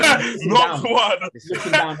one. Not one.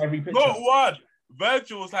 Looking down every picture. Not one.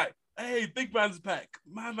 Virgil was like, "Hey, big man's back.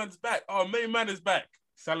 My man's back. Oh, main man is back."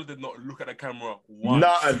 Salah did not look at the camera once.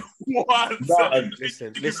 Nothing.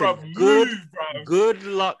 Listen. Good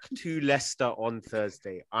luck to Leicester on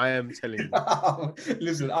Thursday. I am telling you.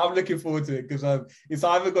 Listen, I'm looking forward to it because it's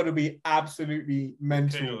either going to be absolutely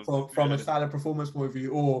mental from a Salah performance point of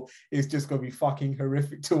view, or it's just going to be fucking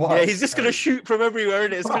horrific to watch. Yeah, he's just going to shoot from everywhere,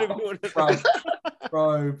 and it's going to be one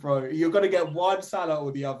of bro. You're going to get one Salah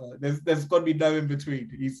or the other. There's got to be no in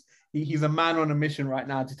between. He's a man on a mission right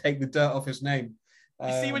now to take the dirt off his name.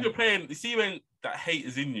 You see when you're playing, you see when that hate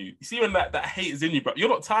is in you. You see when that hate is in you, bro. You're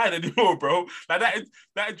not tired anymore, bro. Like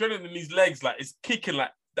that adrenaline in his legs, like it's kicking. Like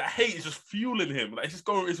that hate is just fueling him. Like it's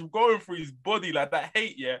going through his body. Like that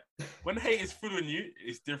hate, yeah. When hate is fueling you,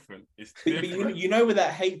 it's different. It's different. But you know, with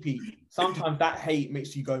that hate, Pete, sometimes that hate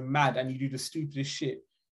makes you go mad and you do the stupidest shit.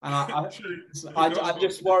 And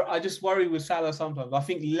I just worry with Salah sometimes. I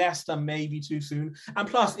think Leicester may be too soon. And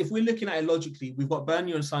plus, if we're looking at it logically, we've got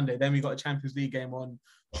Burnley on Sunday, then we've got a Champions League game on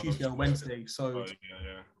Tuesday or Wednesday. So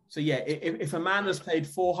So yeah, if a man has played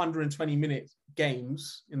 420-minute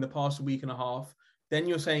games in the past week and a half, then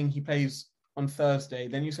you're saying he plays on Thursday,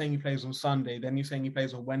 then you're saying he plays on Sunday, then you're saying he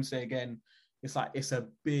plays on Wednesday again. It's like, it's a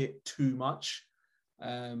bit too much.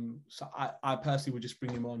 So I personally would just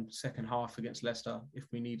bring him on second half against Leicester if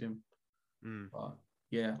we need him. But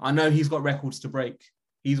yeah, I know he's got records to break.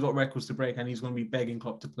 And he's going to be begging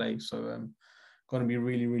Klopp to play. So going to be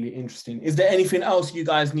really, really interesting. Is there anything else you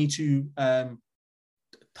guys need to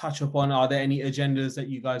touch upon? Are there any agendas that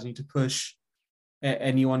you guys need to push?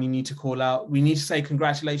 Anyone you need to call out? We need to say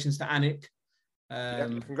congratulations to Anik.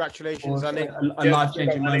 Congratulations, Anik. A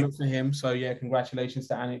life-changing moment for him. So yeah, congratulations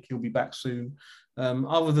to Anik. He'll be back soon.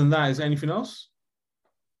 Other than that, is there anything else?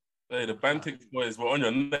 Hey, the Bantics boys were on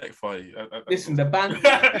your neck, fight. Listen, the Bantics.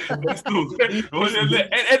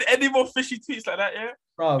 Any more fishy tweets like that, yeah?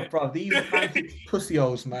 Bro, these Bantics pussy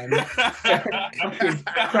holes, man.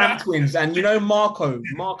 Cramp twins. And you know Marco,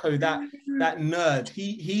 that nerd,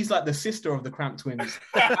 he's like the sister of the Cramp twins.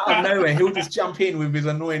 Out of nowhere, he'll just jump in with his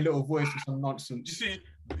annoying little voice with some nonsense. You see,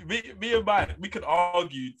 me and Mike, we could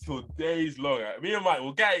argue till days long. Me and Mike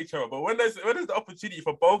will get at each other, but when there's the opportunity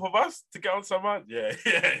for both of us to get on someone, yeah.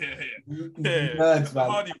 Nerds,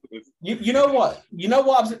 man. You know what?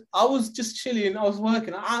 I was just chilling. I was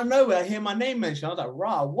working. Out of nowhere, I hear my name mentioned. I was like,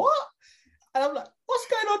 "Rah, what?" And I'm like, "What's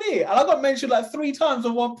going on here?" And I got mentioned like 3 times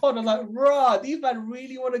on one pod. I was like, "Rah, these men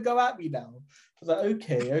really want to go at me now." I was like,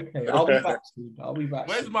 "Okay, I'll be back soon.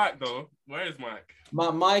 Where's Mike though? Where is Mike?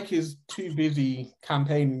 Mike is too busy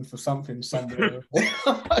campaigning for something somewhere.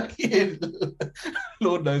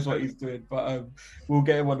 Lord knows what he's doing, but we'll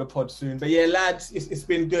get him on the pod soon. But yeah, lads, it's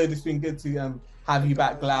been good. It's been good to have you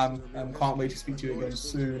back, Glam. Can't wait to speak to you again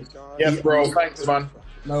soon. Yes, bro. Thanks, man.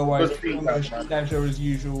 No worries. Pleasure as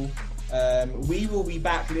usual. We will be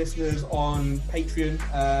back, listeners, on Patreon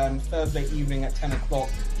Thursday evening at 10 o'clock.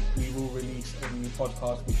 We will release a new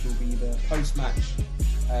podcast, which will be the post-match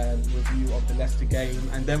review of the Leicester game.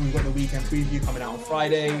 And then we've got the weekend preview coming out on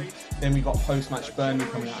Friday. Then we've got post-match Burnley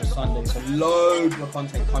coming out on Sunday. So loads of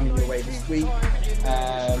content coming your way this week.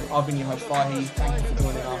 I've been your host, Fahi. Thank you for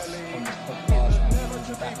joining us on this podcast. And we'll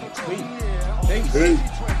be back next week. Peace.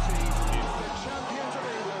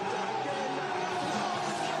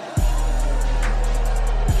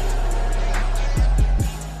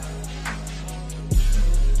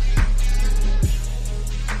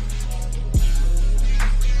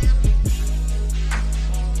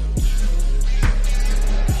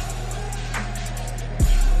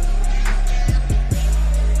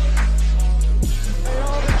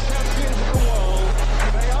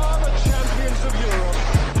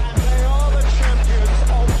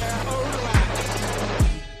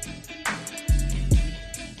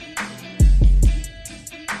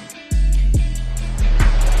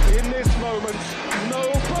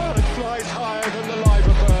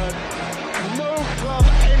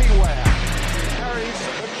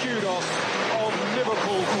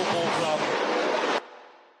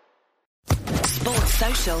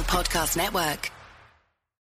 Podcast Network.